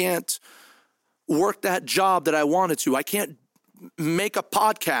 I can't work that job that I wanted to. I can't make a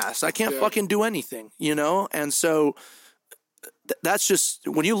podcast. I can't fucking do anything, you know? And so that's just,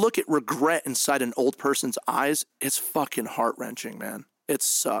 when you look at regret inside an old person's eyes, it's fucking heart-wrenching, man. It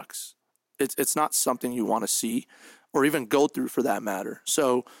sucks. It's not something you want to see or even go through for that matter.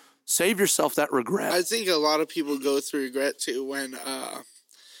 So save yourself that regret. I think a lot of people go through regret too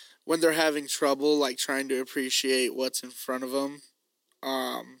when they're having trouble, like trying to appreciate what's in front of them.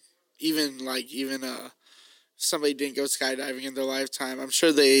 Even somebody didn't go skydiving in their lifetime. I'm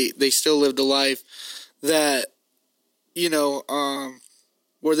sure they still lived a life that, you know,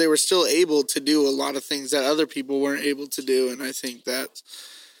 where they were still able to do a lot of things that other people weren't able to do. And I think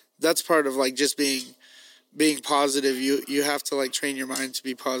that's part of like just being positive. You have to like train your mind to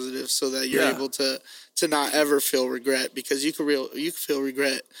be positive so that you're able to not ever feel regret, because you can feel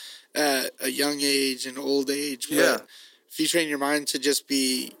regret at a young age and old age. But if you train your mind to just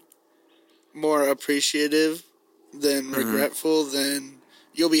be more appreciative than regretful, then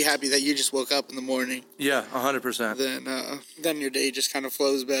you'll be happy that you just woke up in the morning. Yeah, 100%. Then your day just kind of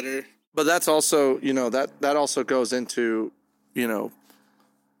flows better. But that's also, you know, that also goes into, you know,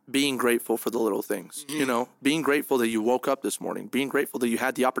 being grateful for the little things, you know, being grateful that you woke up this morning, being grateful that you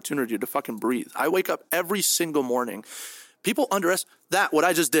had the opportunity to fucking breathe. I wake up every single morning. People underestimate that, what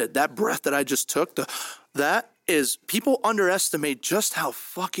I just did, that breath that I just took, people underestimate just how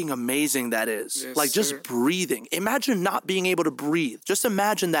fucking amazing that is. Yes, like just breathing. Imagine not being able to breathe. Just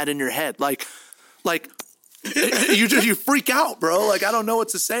imagine that in your head. Like you freak out, bro. Like, I don't know what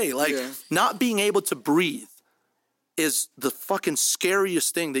to say. Like not being able to breathe is the fucking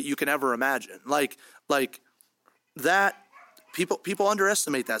scariest thing that you can ever imagine. Like that, people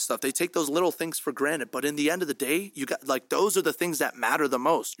underestimate that stuff. They take those little things for granted. But in the end of the day, you got, like, those are the things that matter the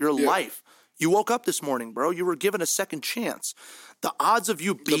most. Your life. You woke up this morning, bro. You were given a second chance. The odds of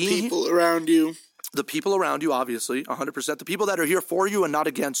you being... The people around you. The people around you, obviously, 100%. The people that are here for you and not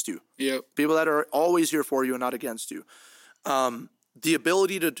against you. Yep. People that are always here for you and not against you. The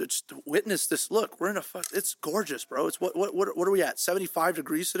ability to just witness this. Look, we're in it's gorgeous, bro. It's what are we at? 75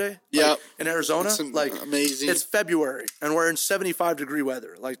 degrees today? Yeah. Like, in Arizona? It's like, amazing. It's February and we're in 75 degree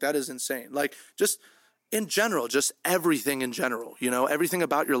weather. Like, that is insane. Like, just in general, just everything in general, you know, everything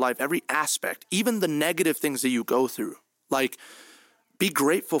about your life, every aspect, even the negative things that you go through, like, be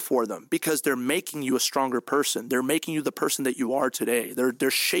grateful for them because they're making you a stronger person. They're making you the person that you are today.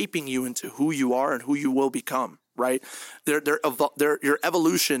 They're shaping you into who you are and who you will become. Right, your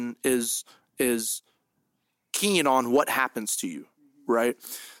evolution is keen on what happens to you, right?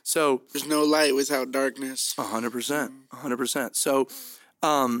 So there's no light without darkness. 100%. So,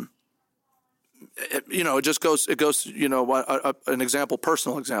 you know, it goes. You know, an example,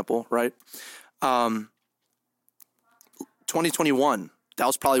 personal example, right? 2021. That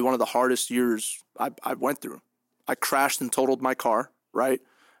was probably one of the hardest years I went through. I crashed and totaled my car, right?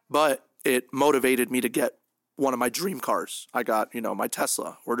 But it motivated me to get one of my dream cars. I got, you know, my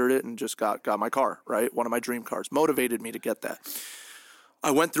Tesla, ordered it and just got my car, right? One of my dream cars motivated me to get that. I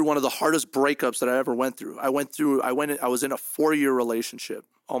went through one of the hardest breakups that I ever went through. I was in a 4-year relationship,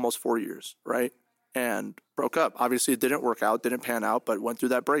 almost 4 years, right? And broke up. Obviously it didn't work out, didn't pan out, but went through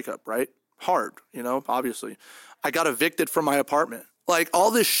that breakup, right? Hard, you know, obviously. I got evicted from my apartment. Like, all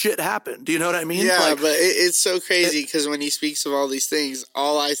this shit happened. Do you know what I mean? Yeah, like, but it's so crazy because when he speaks of all these things,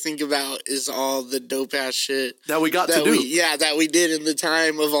 all I think about is all the dope-ass shit. That we got to do. That we did in the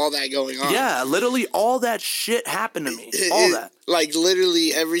time of all that going on. Yeah, literally all that shit happened to me. That. Like,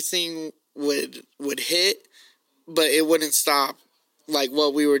 literally everything would hit, but it wouldn't stop, like,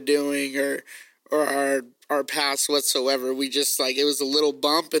 what we were doing or our past whatsoever. We just, like, it was a little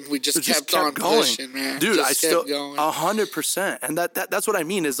bump and we just kept on going. Pushing, man. Dude, just I still 100%. And that's what I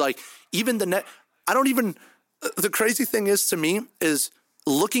mean is, like, even the crazy thing is to me is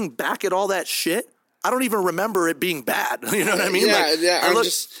looking back at all that shit, I don't even remember it being bad. You know what I mean?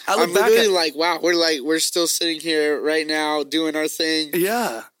 I'm literally like, wow, we're still sitting here right now doing our thing.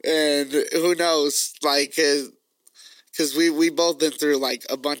 Yeah. And who knows, like, because we both been through, like,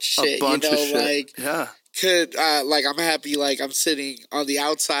 a bunch of shit, like, yeah. Like, I'm happy, like, I'm sitting on the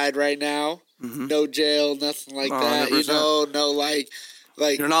outside right now. Mm-hmm. No jail, nothing like that. 100%. You know, no, like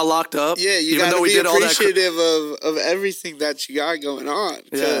you're not locked up. Yeah, you even gotta be appreciative of everything that you got going on.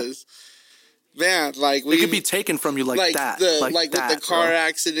 Because, man, like, it could be taken from you like that. With the car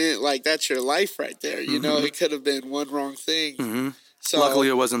accident, like, that's your life right there. You know, it could have been one wrong thing. Mm-hmm. So, luckily,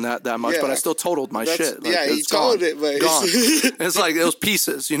 it wasn't that much, but I still totaled my shit. Like, he totaled it, but gone. It's like it was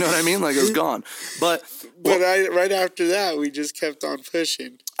pieces. You know what I mean? Like, it was gone. But right after that, we just kept on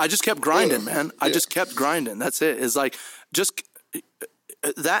pushing. I just kept grinding, man. I just kept grinding. That's it. It's like just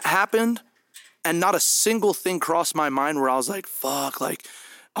that happened, And not a single thing crossed my mind where I was like, fuck, like,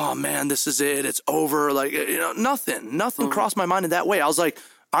 oh man, this is it. It's over. Like, nothing crossed my mind in that way. I was like,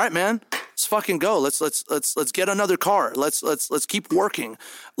 all right, man, let's fucking go. Let's get another car. Let's keep working.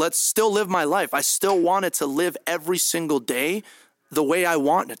 Let's still live my life. I still wanted to live every single day the way I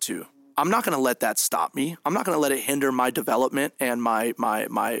wanted to. I'm not going to let that stop me. I'm not going to let it hinder my development and my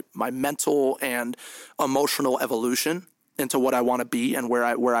mental and emotional evolution into what I want to be and where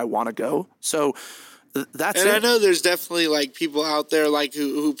I want to go. So that's it. And I know there's definitely like people out there like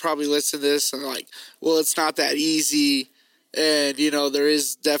who probably listen to this and like, well, it's not that easy. And, there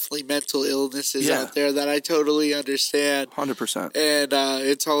is definitely mental illnesses out there that I totally understand. 100%. And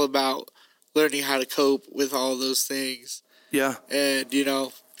it's all about learning how to cope with all those things. Yeah. And,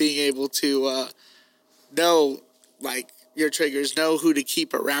 being able to know, like, your triggers, know who to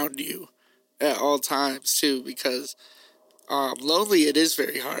keep around you at all times, too, because lonely, it is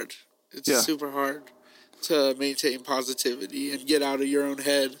very hard. It's super hard to maintain positivity and get out of your own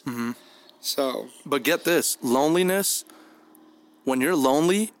head. Mm-hmm. So. But get this, loneliness, when you're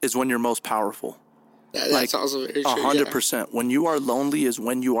lonely is when you're most powerful. That's also very true. 100%. Yeah. When you are lonely is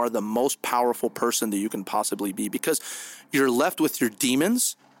when you are the most powerful person that you can possibly be, because you're left with your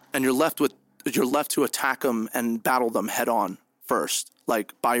demons and you're left to attack them and battle them head on first,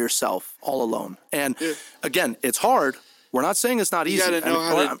 like by yourself, all alone. And again, it's hard. We're not saying it's not easy. You gotta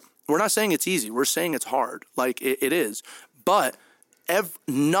know we're not saying it's easy. We're saying it's hard. Like it is. But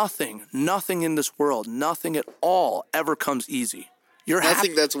nothing in this world, nothing at all ever comes easy.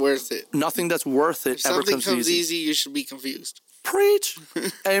 Nothing that's worth it. Nothing that's worth it ever comes easy. If something comes easy, you should be confused. Preach.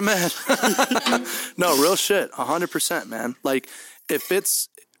 Amen. No, real shit. 100%, man. Like if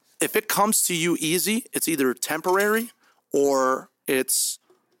it comes to you easy, it's either temporary or it's,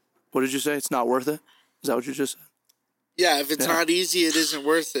 what did you say? It's not worth it? Is that what you just said? Yeah, if it's not easy, it isn't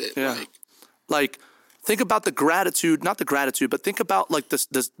worth it. Yeah. Like think about the gratitude, not the gratitude, but think about like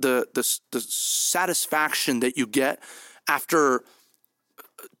the satisfaction that you get after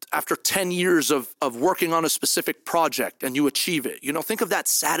 10 years of working on a specific project and you achieve it. Think of that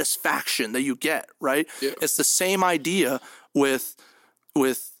satisfaction that you get, right? Yeah. It's the same idea with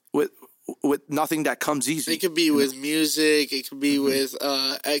nothing that comes easy. It could be with music. It could be with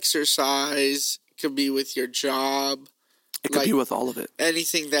exercise. It could be with your job. It could be with all of it.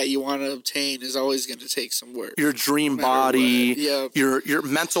 Anything that you want to obtain is always going to take some work. Your dream body, your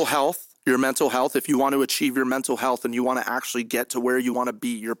mental health. Your mental health, if you want to achieve your mental health and you want to actually get to where you want to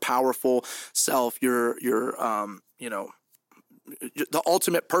be, your powerful self, your the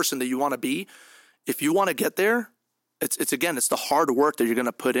ultimate person that you want to be, if you want to get there, it's the hard work that you're going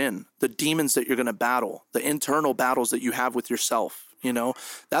to put in, the demons that you're going to battle, the internal battles that you have with yourself.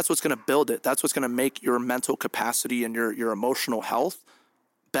 That's what's going to build it. That's what's going to make your mental capacity and your emotional health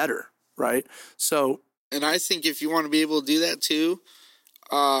better, right? So, and I think if you want to be able to do that too,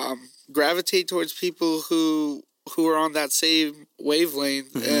 gravitate towards people who are on that same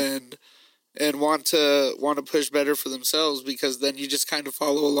wavelength and want to push better for themselves, because then you just kind of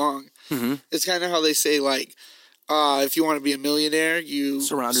follow along. Mm-hmm. It's kind of how they say, like, if you want to be a millionaire, you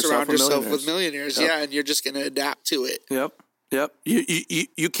surround yourself with millionaires. Yep. Yeah, and you're just going to adapt to it. Yep.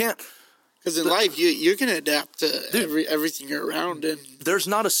 You can't, because in life you're going to adapt to everything you're around, and there's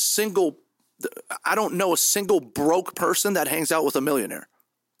not I don't know a single broke person that hangs out with a millionaire.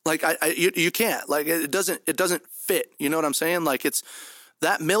 Like you can't, like it doesn't fit. You know what I'm saying? Like it's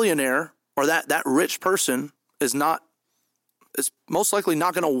that millionaire or that rich person is most likely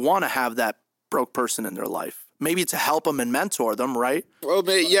not going to want to have that broke person in their life. Maybe to help them and mentor them, right? Well,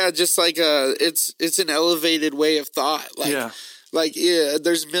 just like it's an elevated way of thought. Like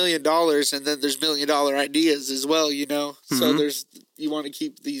there's $1 million and then there's $1 million ideas as well. Mm-hmm. So you want to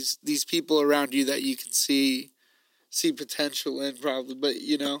keep these people around you that you can see potential in, probably, but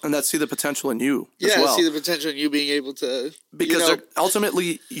and see the potential in you as well. See the potential in you being able to, because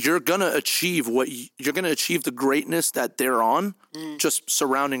ultimately you're gonna achieve the greatness that they're on, just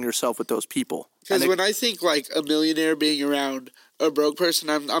surrounding yourself with those people. Because when I think like a millionaire being around a broke person,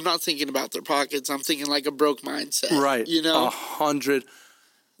 I'm not thinking about their pockets. I'm thinking like a broke mindset, right? 100.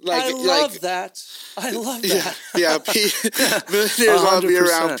 I love that. Yeah, millionaires want to be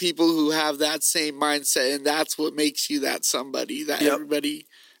around people who have that same mindset, and that's what makes you that somebody that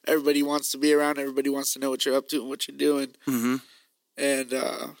everybody wants to be around. Everybody wants to know what you're up to and what you're doing, and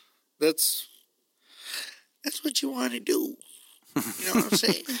that's what you want to do. You know what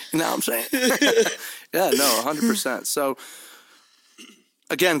I'm saying? Yeah, no, 100%. So.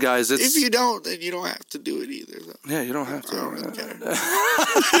 Again, guys, if you don't, then you don't have to do it either. Though. Yeah, you don't have to. I don't really care.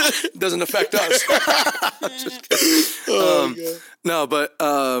 It doesn't affect us. Just kidding. No, but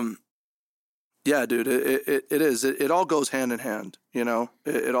Yeah, dude, it is. It all goes hand in hand, you know?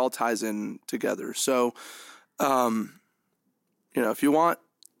 It all ties in together. So, you know, if you want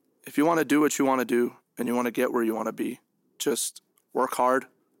to do what you want to do and you want to get where you want to be, just work hard,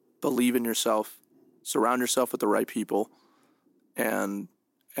 believe in yourself, surround yourself with the right people, and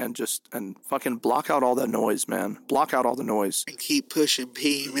fucking block out all that noise, man. Block out all the noise. And keep pushing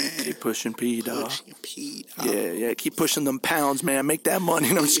P, man. Keep pushing P, dog. Pushing P, dog. Yeah. Keep pushing them pounds, man. Make that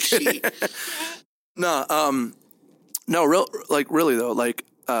money. No, I'm just kidding. No, really though, like,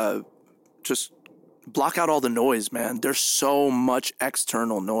 just block out all the noise, man. There's so much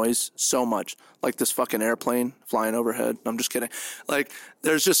external noise, so much. Like this fucking airplane flying overhead. I'm just kidding. Like,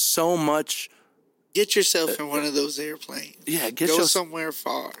 there's just so much. Get yourself in one of those airplanes. Yeah, go somewhere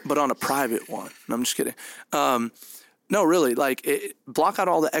far. But on a private one. No, I'm just kidding. No, really, like, block out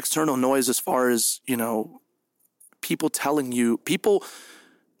all the external noise as far as, you know, people telling you.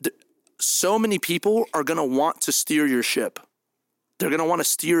 So many people are going to want to steer your ship. They're going to want to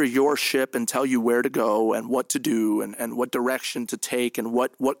steer your ship and tell you where to go and what to do and what direction to take and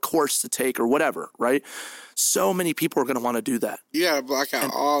what course to take or whatever, right? So many people are going to want to do that. You got to block out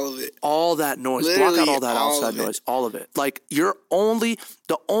all of it. All that noise. Literally block out all that outside noise. All of it. Like, the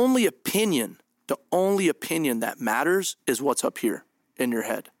only opinion that matters is what's up here in your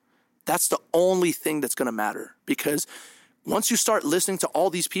head. That's the only thing that's going to matter, because once you start listening to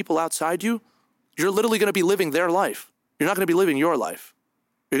all these people outside you, you're literally going to be living their life. You're not going to be living your life.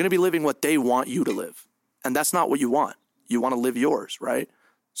 You're going to be living what they want you to live. And that's not what you want. You want to live yours, right?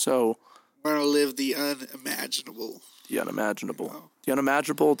 So we're going to live the unimaginable. The unimaginable. Oh. The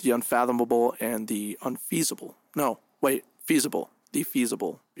unimaginable, the unfathomable, and the unfeasible. No, wait, feasible. The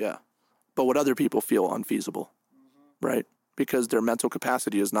feasible, yeah. But what other people feel unfeasible, right? Because their mental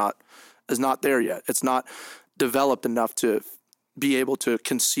capacity is not there yet. It's not developed enough to be able to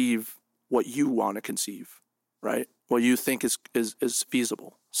conceive what you want to conceive, right? What you think is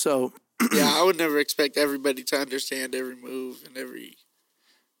feasible. So yeah, I would never expect everybody to understand every move and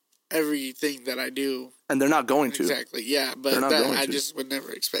everything that I do. And they're not going to. Exactly, yeah. But I just would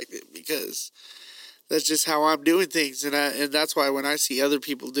never expect it, because that's just how I'm doing things. And that's why when I see other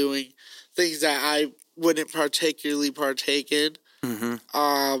people doing things that I wouldn't particularly partake in,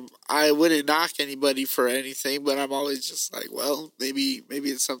 I wouldn't knock anybody for anything, but I'm always just like, well, maybe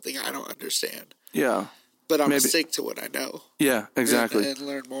it's something I don't understand. Yeah. But I'm going to stick to what I know. Yeah, exactly. And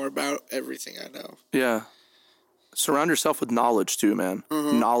learn more about everything I know. Yeah. Surround yourself with knowledge too, man.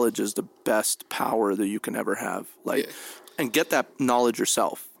 Knowledge is the best power that you can ever have. Like, and get that knowledge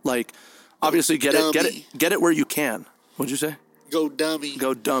yourself. Like, obviously get it where you can. What'd you say? Go dummy.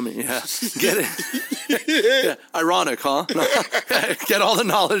 Go dummy, yeah. Get it. Yeah. Ironic, huh? No. Get all the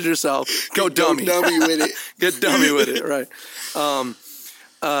knowledge yourself. Go dummy. Go dummy with it. Get dummy with it, right.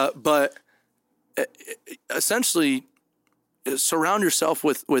 But essentially, surround yourself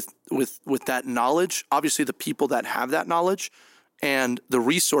with that knowledge. Obviously, the people that have that knowledge and the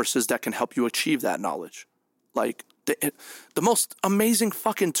resources that can help you achieve that knowledge. Like, the most amazing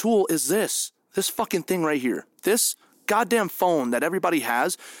fucking tool is this fucking thing right here. This goddamn phone that everybody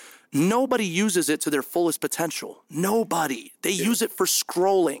has, nobody uses it to their fullest potential. Nobody. They use it for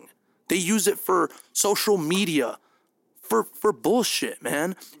scrolling. They use it for social media, for bullshit,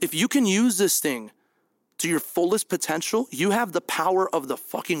 man. If you can use this thing to your fullest potential, you have the power of the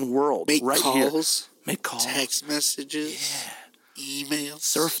fucking world here. Make calls. Text messages. Yeah. Emails.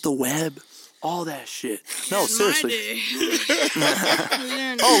 Surf the web. All that shit. No, seriously.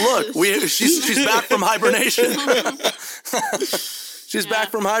 Oh, look, she's back from hibernation. She's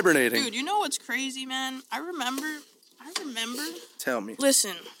back from hibernating. Dude, you know what's crazy, man? I remember. Tell me.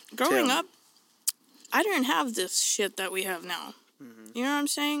 Listen, growing up, I didn't have this shit that we have now. You know what I'm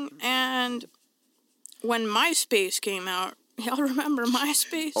saying? And when MySpace came out, y'all remember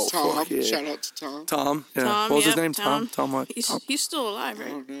MySpace? Oh, Tom. Yeah. Shout out to Tom. Tom, yeah. Tom, what was his name? Tom what? He's still alive,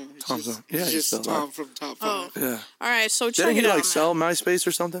 right? Oh, no. He's just Tom alive. From Top 5. Oh. Yeah. All right, so check didn't it out, he sell MySpace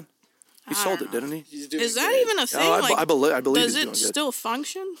or something? He sold it, didn't he? Is that even a thing? I believe does he's it still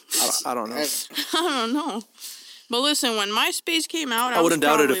function? I don't know. I don't know. But listen, when MySpace came out, I wouldn't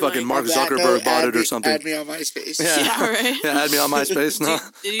doubt it if fucking Mark Zuckerberg bought it or something. Add me on MySpace. Yeah, right. Yeah, add me on MySpace. No,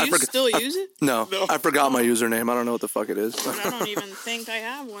 did you still use it? No, I forgot my username. I don't know what the fuck it is. I don't even think I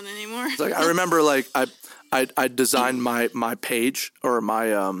have one anymore. It's like, I remember, like, I designed my page, or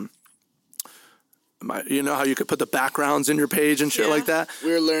my you know how you could put the backgrounds in your page and shit like that?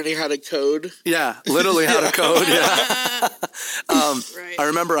 We were learning how to code. Yeah, literally how to code, yeah. Right. I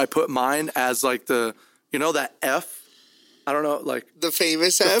remember I put mine as, like, the, you know, that F I don't know, like The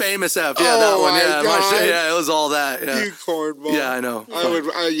famous the F? famous F. Yeah, that one. my Yeah, God. yeah, it was all that. Yeah, You cornball. yeah, I know.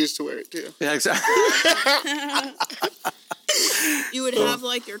 I used to wear it too. Yeah, exactly. You would have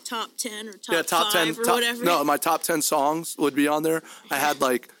like your top 10 or top, Yeah, top 5 10. or whatever. No, my top 10 songs would be on there. I had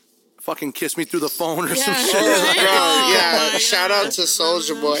like fucking "Kiss Me Through the Phone" or some shit. Yeah. Shout out to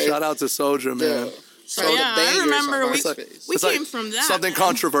Soulja Boy. Shout out to Soulja, man. Yeah. So yeah, I remember we It's came from that. Something man.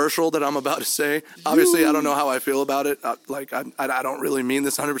 controversial that I'm about to say. Obviously, I don't know how I feel about it. I don't really mean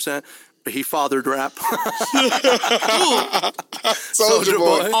this 100%. But he fathered rap. Soulja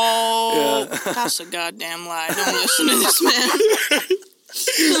Boy. Oh, that's a goddamn lie. Don't listen to this man.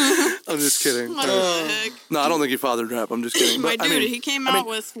 I'm just kidding. What the heck? No, I don't think he fathered rap. I'm just kidding. My But, dude, I mean, he came out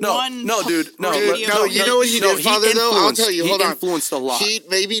with no, one. No, dude. No, Dude, no, you know what he did, Father, though? I'll tell you. Hold on. He influenced a lot. He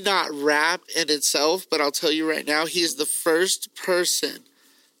maybe not rap in itself, but I'll tell you right now, he is the first person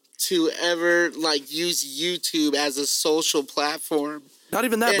to ever like use YouTube as a social platform. Not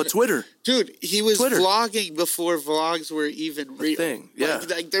even that, And- but Twitter. Dude, he was Twitter. vlogging before vlogs were even real. thing, yeah.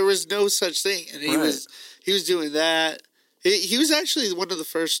 Like there was no such thing, and he was doing that. He was actually one of the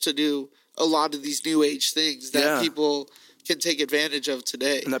first to do a lot of these new age things that people can take advantage of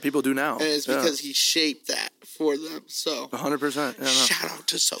today, And that people do now. and it's because he shaped that for them. So 100%. Yeah, no. shout out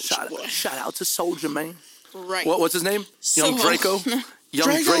to Soulja Boy. Shout out to Soulja, man. Right. What's his name? Young Draco.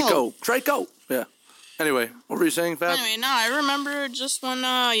 Young Draco. Yeah. Anyway, what were you saying, Fab? Anyway, no, I remember just when,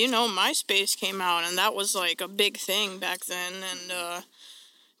 MySpace came out, and that was, like, a big thing back then, and,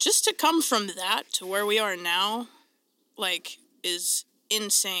 just to come from that to where we are now, like, is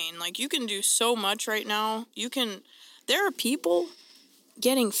insane. Like, you can do so much right now. There are people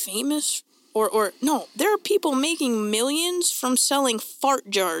getting famous, there are people making millions from selling fart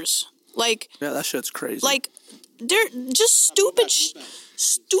jars. Like, Yeah, that shit's crazy. like, they're just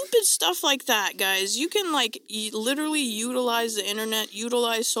stupid stuff like that, guys. You can like literally utilize the internet,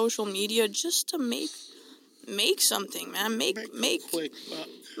 utilize social media just to make something, man. Make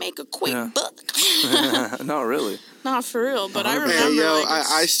a quick buck. No, really. Not for real, but I remember. Hey, yo, like,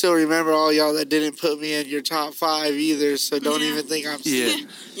 I still remember all y'all that didn't put me in your top 5 either, so don't even think I'm Yeah.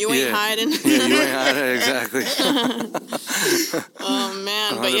 you ain't hiding. Yeah, you ain't hiding, exactly. Oh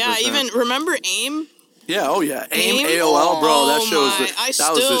man, but yeah, 100%. even remember AIM? Yeah, oh yeah. AIM, AIM? AOL, bro, that Oh shows my, that I was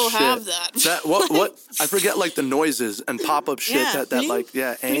still the shit. have that. What I forget like the noises and pop-up shit Yeah, that bling, like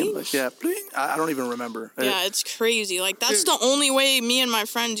AIM, bling. like, yeah, bling. I don't even remember. Yeah, it's crazy. Like that's the only way me and my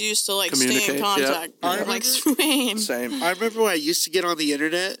friends used to like stay Communicate, in yeah. contact. I Like through AIM. Same. I remember when I used to get on the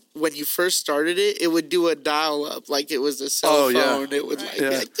internet, when you first started it, it would do a dial-up like it was a cell phone. yeah. It would like, Yeah.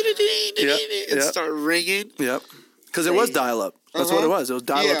 be like and Yeah. start ringing. Yep. Because it was dial-up. That's what it was. It was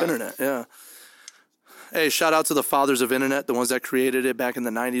dial-up Yeah. internet. Yeah. Hey, shout out to the fathers of internet, the ones that created it back in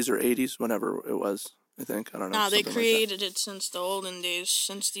the 90s or 80s, whenever it was, I think. I don't know. Nah, they something like that. created it since the olden days,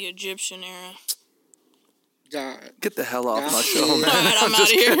 since the Egyptian era. God. Get the hell off my show, All man. right, I'm out of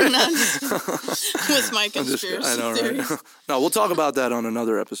here. With my conspiracy I know, theories. right? No, we'll talk about that on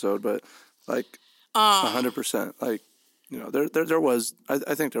another episode, but like 100%. Like, you know, there was,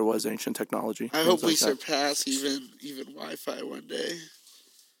 I think there was ancient technology. I hope we things like that. surpass even Wi-Fi one day.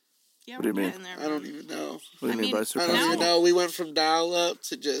 Yeah, What do you we're mean? getting there, I don't even know. What do you mean by I surprise? don't No. even know. We went from dial-up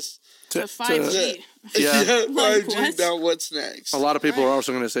to just... to 5G. Yeah. 5G. what? Now what's next? A lot of people are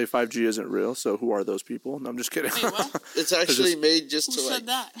also going to say 5G isn't real, so who are those people? No, I'm just kidding. Wait, what? It's actually made just Who to like... said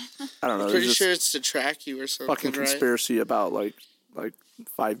that? I don't know. Pretty There's sure just it's to track you or something, fucking right? conspiracy about like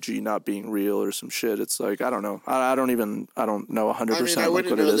 5G not being real or some shit. It's like, I don't know. I don't know 100% I mean, I like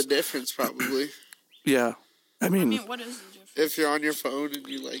wouldn't what it know the is. difference probably. Yeah. I I mean mean, what is the difference? If you're on your phone and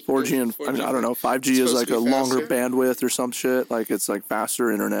you like 4G and I don't know. 5G is supposed like to a be longer faster. bandwidth or some shit. Like it's like faster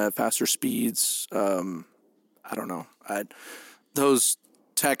internet, faster speeds. I don't know. Those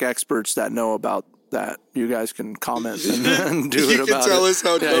tech experts that know about that, you guys can comment and do You it can about tell it. us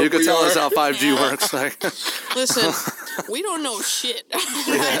how yeah, dumb you can we tell us are. how 5G works. Like, Listen, we don't know shit.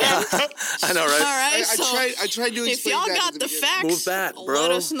 I know, right? All right, I tried to explain if y'all that got in the beginning. facts, Move that, bro.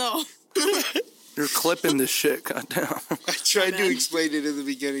 let us know. You're clipping this shit, goddamn. I tried to bad. explain it in the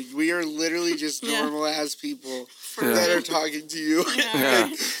beginning. We are literally just Yeah. normal ass people Yeah. that are talking to you. Yeah.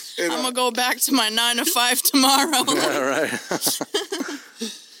 And, I'm gonna go back to my 9 to 5 tomorrow. Yeah, right.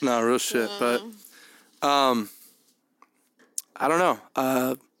 No, real shit. But I don't know.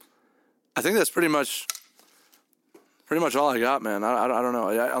 I think that's pretty much all I got, man. I don't know.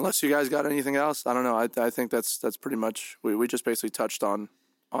 Unless you guys got anything else, I don't know. I think that's pretty much. We just basically touched on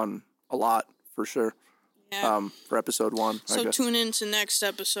a lot for sure. Yeah. For episode 1. I So guess. tune in to next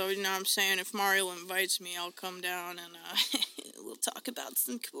episode. You know what I'm saying? If Mario invites me, I'll come down and we'll talk about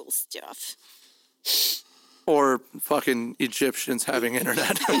some cool stuff. Or fucking Egyptians having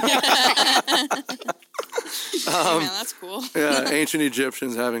internet. Man, that's cool. Yeah, ancient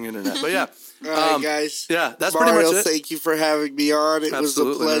Egyptians having internet. But yeah. All right, guys. Yeah, that's Mario, pretty much it. Thank you for having me on. It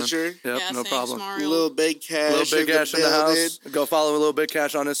Absolutely, was a pleasure. Man. Yep, Yeah, no thanks, problem. Mario. Little Big Cash. Little Big Cash in the house. Go follow Little Big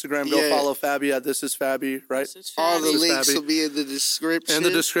Cash on Instagram. Go Yeah. follow Fabi at This Is Fabi, right? This is All the Fabi. links Fabi. will be in the description. In the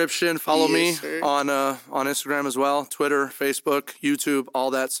description. Follow Yes, me sir. on Instagram as well. Twitter, Facebook, YouTube,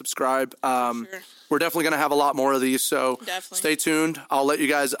 all that. Subscribe. Sure. We're definitely going to have a lot more of these, so Definitely. stay tuned. I'll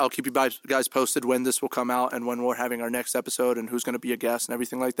keep you guys posted when this will come out and when we're having our next episode and who's going to be a guest and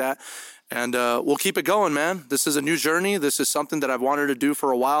everything like that. And we'll keep it going, man. This is a new journey. This is something that I've wanted to do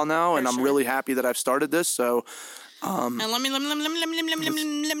for a while now, and I'm sure. really happy that I've started this. So, And let me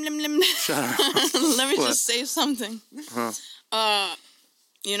just say something.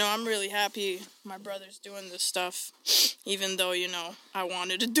 I'm really happy my brother's doing this stuff, even though, I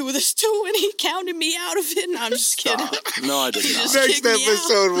wanted to do this too, and he counted me out of it, and I'm just kidding. no, I did not. Just Next kicked me out.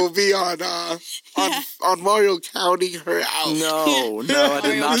 episode will be on Mario counting her out. No, I did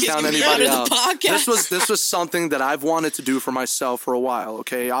Mario not kicked count me anybody out out. of the podcast. This was something that I've wanted to do for myself for a while.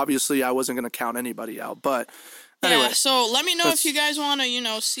 Okay, obviously I wasn't going to count anybody out, but anyway. Yeah, so let me know if you guys want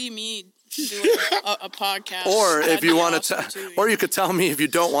to, see me do a podcast. Or if you want to, or you could tell me if you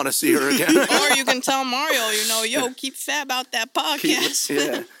don't want to see her again. Or you can tell Mario, yo, keep fab out that podcast.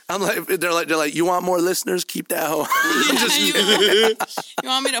 Yeah, I'm like, they're like, you want more listeners? Keep that hoe. You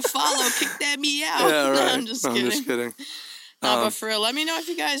want me to follow? Kick that me out. Yeah, right. No, I'm just kidding. No, but for real, let me know if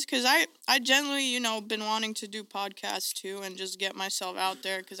you guys, because I generally, been wanting to do podcasts too and just get myself out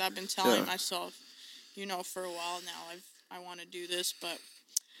there, because I've been telling myself, for a while now, I want to do this, but,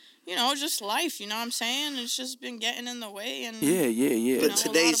 just life, you know what I'm saying? It's just been getting in the way. And Yeah. But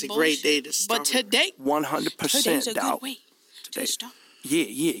today's a great day to start. But today, 100% today's a doubt. good way to start.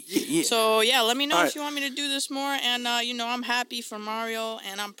 Yeah. So, yeah, let me know All if right. you want me to do this more. And, I'm happy for Mario,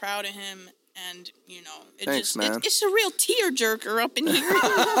 and I'm proud of him. And, Thanks, man. It's a real tearjerker up in here.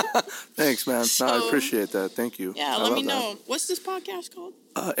 Thanks, man. No, I appreciate that. Thank you. Yeah, I let me love know. What's this podcast called?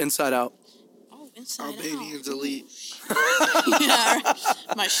 that. Inside Out. Oh, Inside Albanians Out. Elite. Yeah,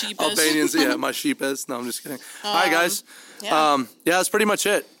 my sheep is. Albanians, yeah, my sheep is. No, I'm just kidding. All right, guys. Yeah. That's pretty much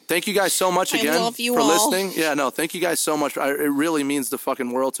it. Thank you guys so much again love you for all. listening. Yeah, no, thank you guys so much. It really means the fucking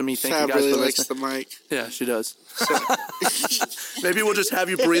world to me. Thank Fab you guys really for likes listening. the mic. Yeah, she does. Maybe we'll just have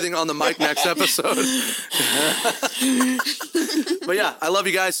you breathing on the mic next episode. But yeah, I love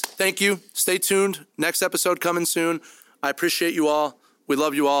you guys. Thank you. Stay tuned. Next episode coming soon. I appreciate you all. We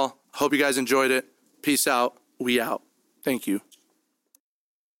love you all. Hope you guys enjoyed it. Peace out. We out. Thank you.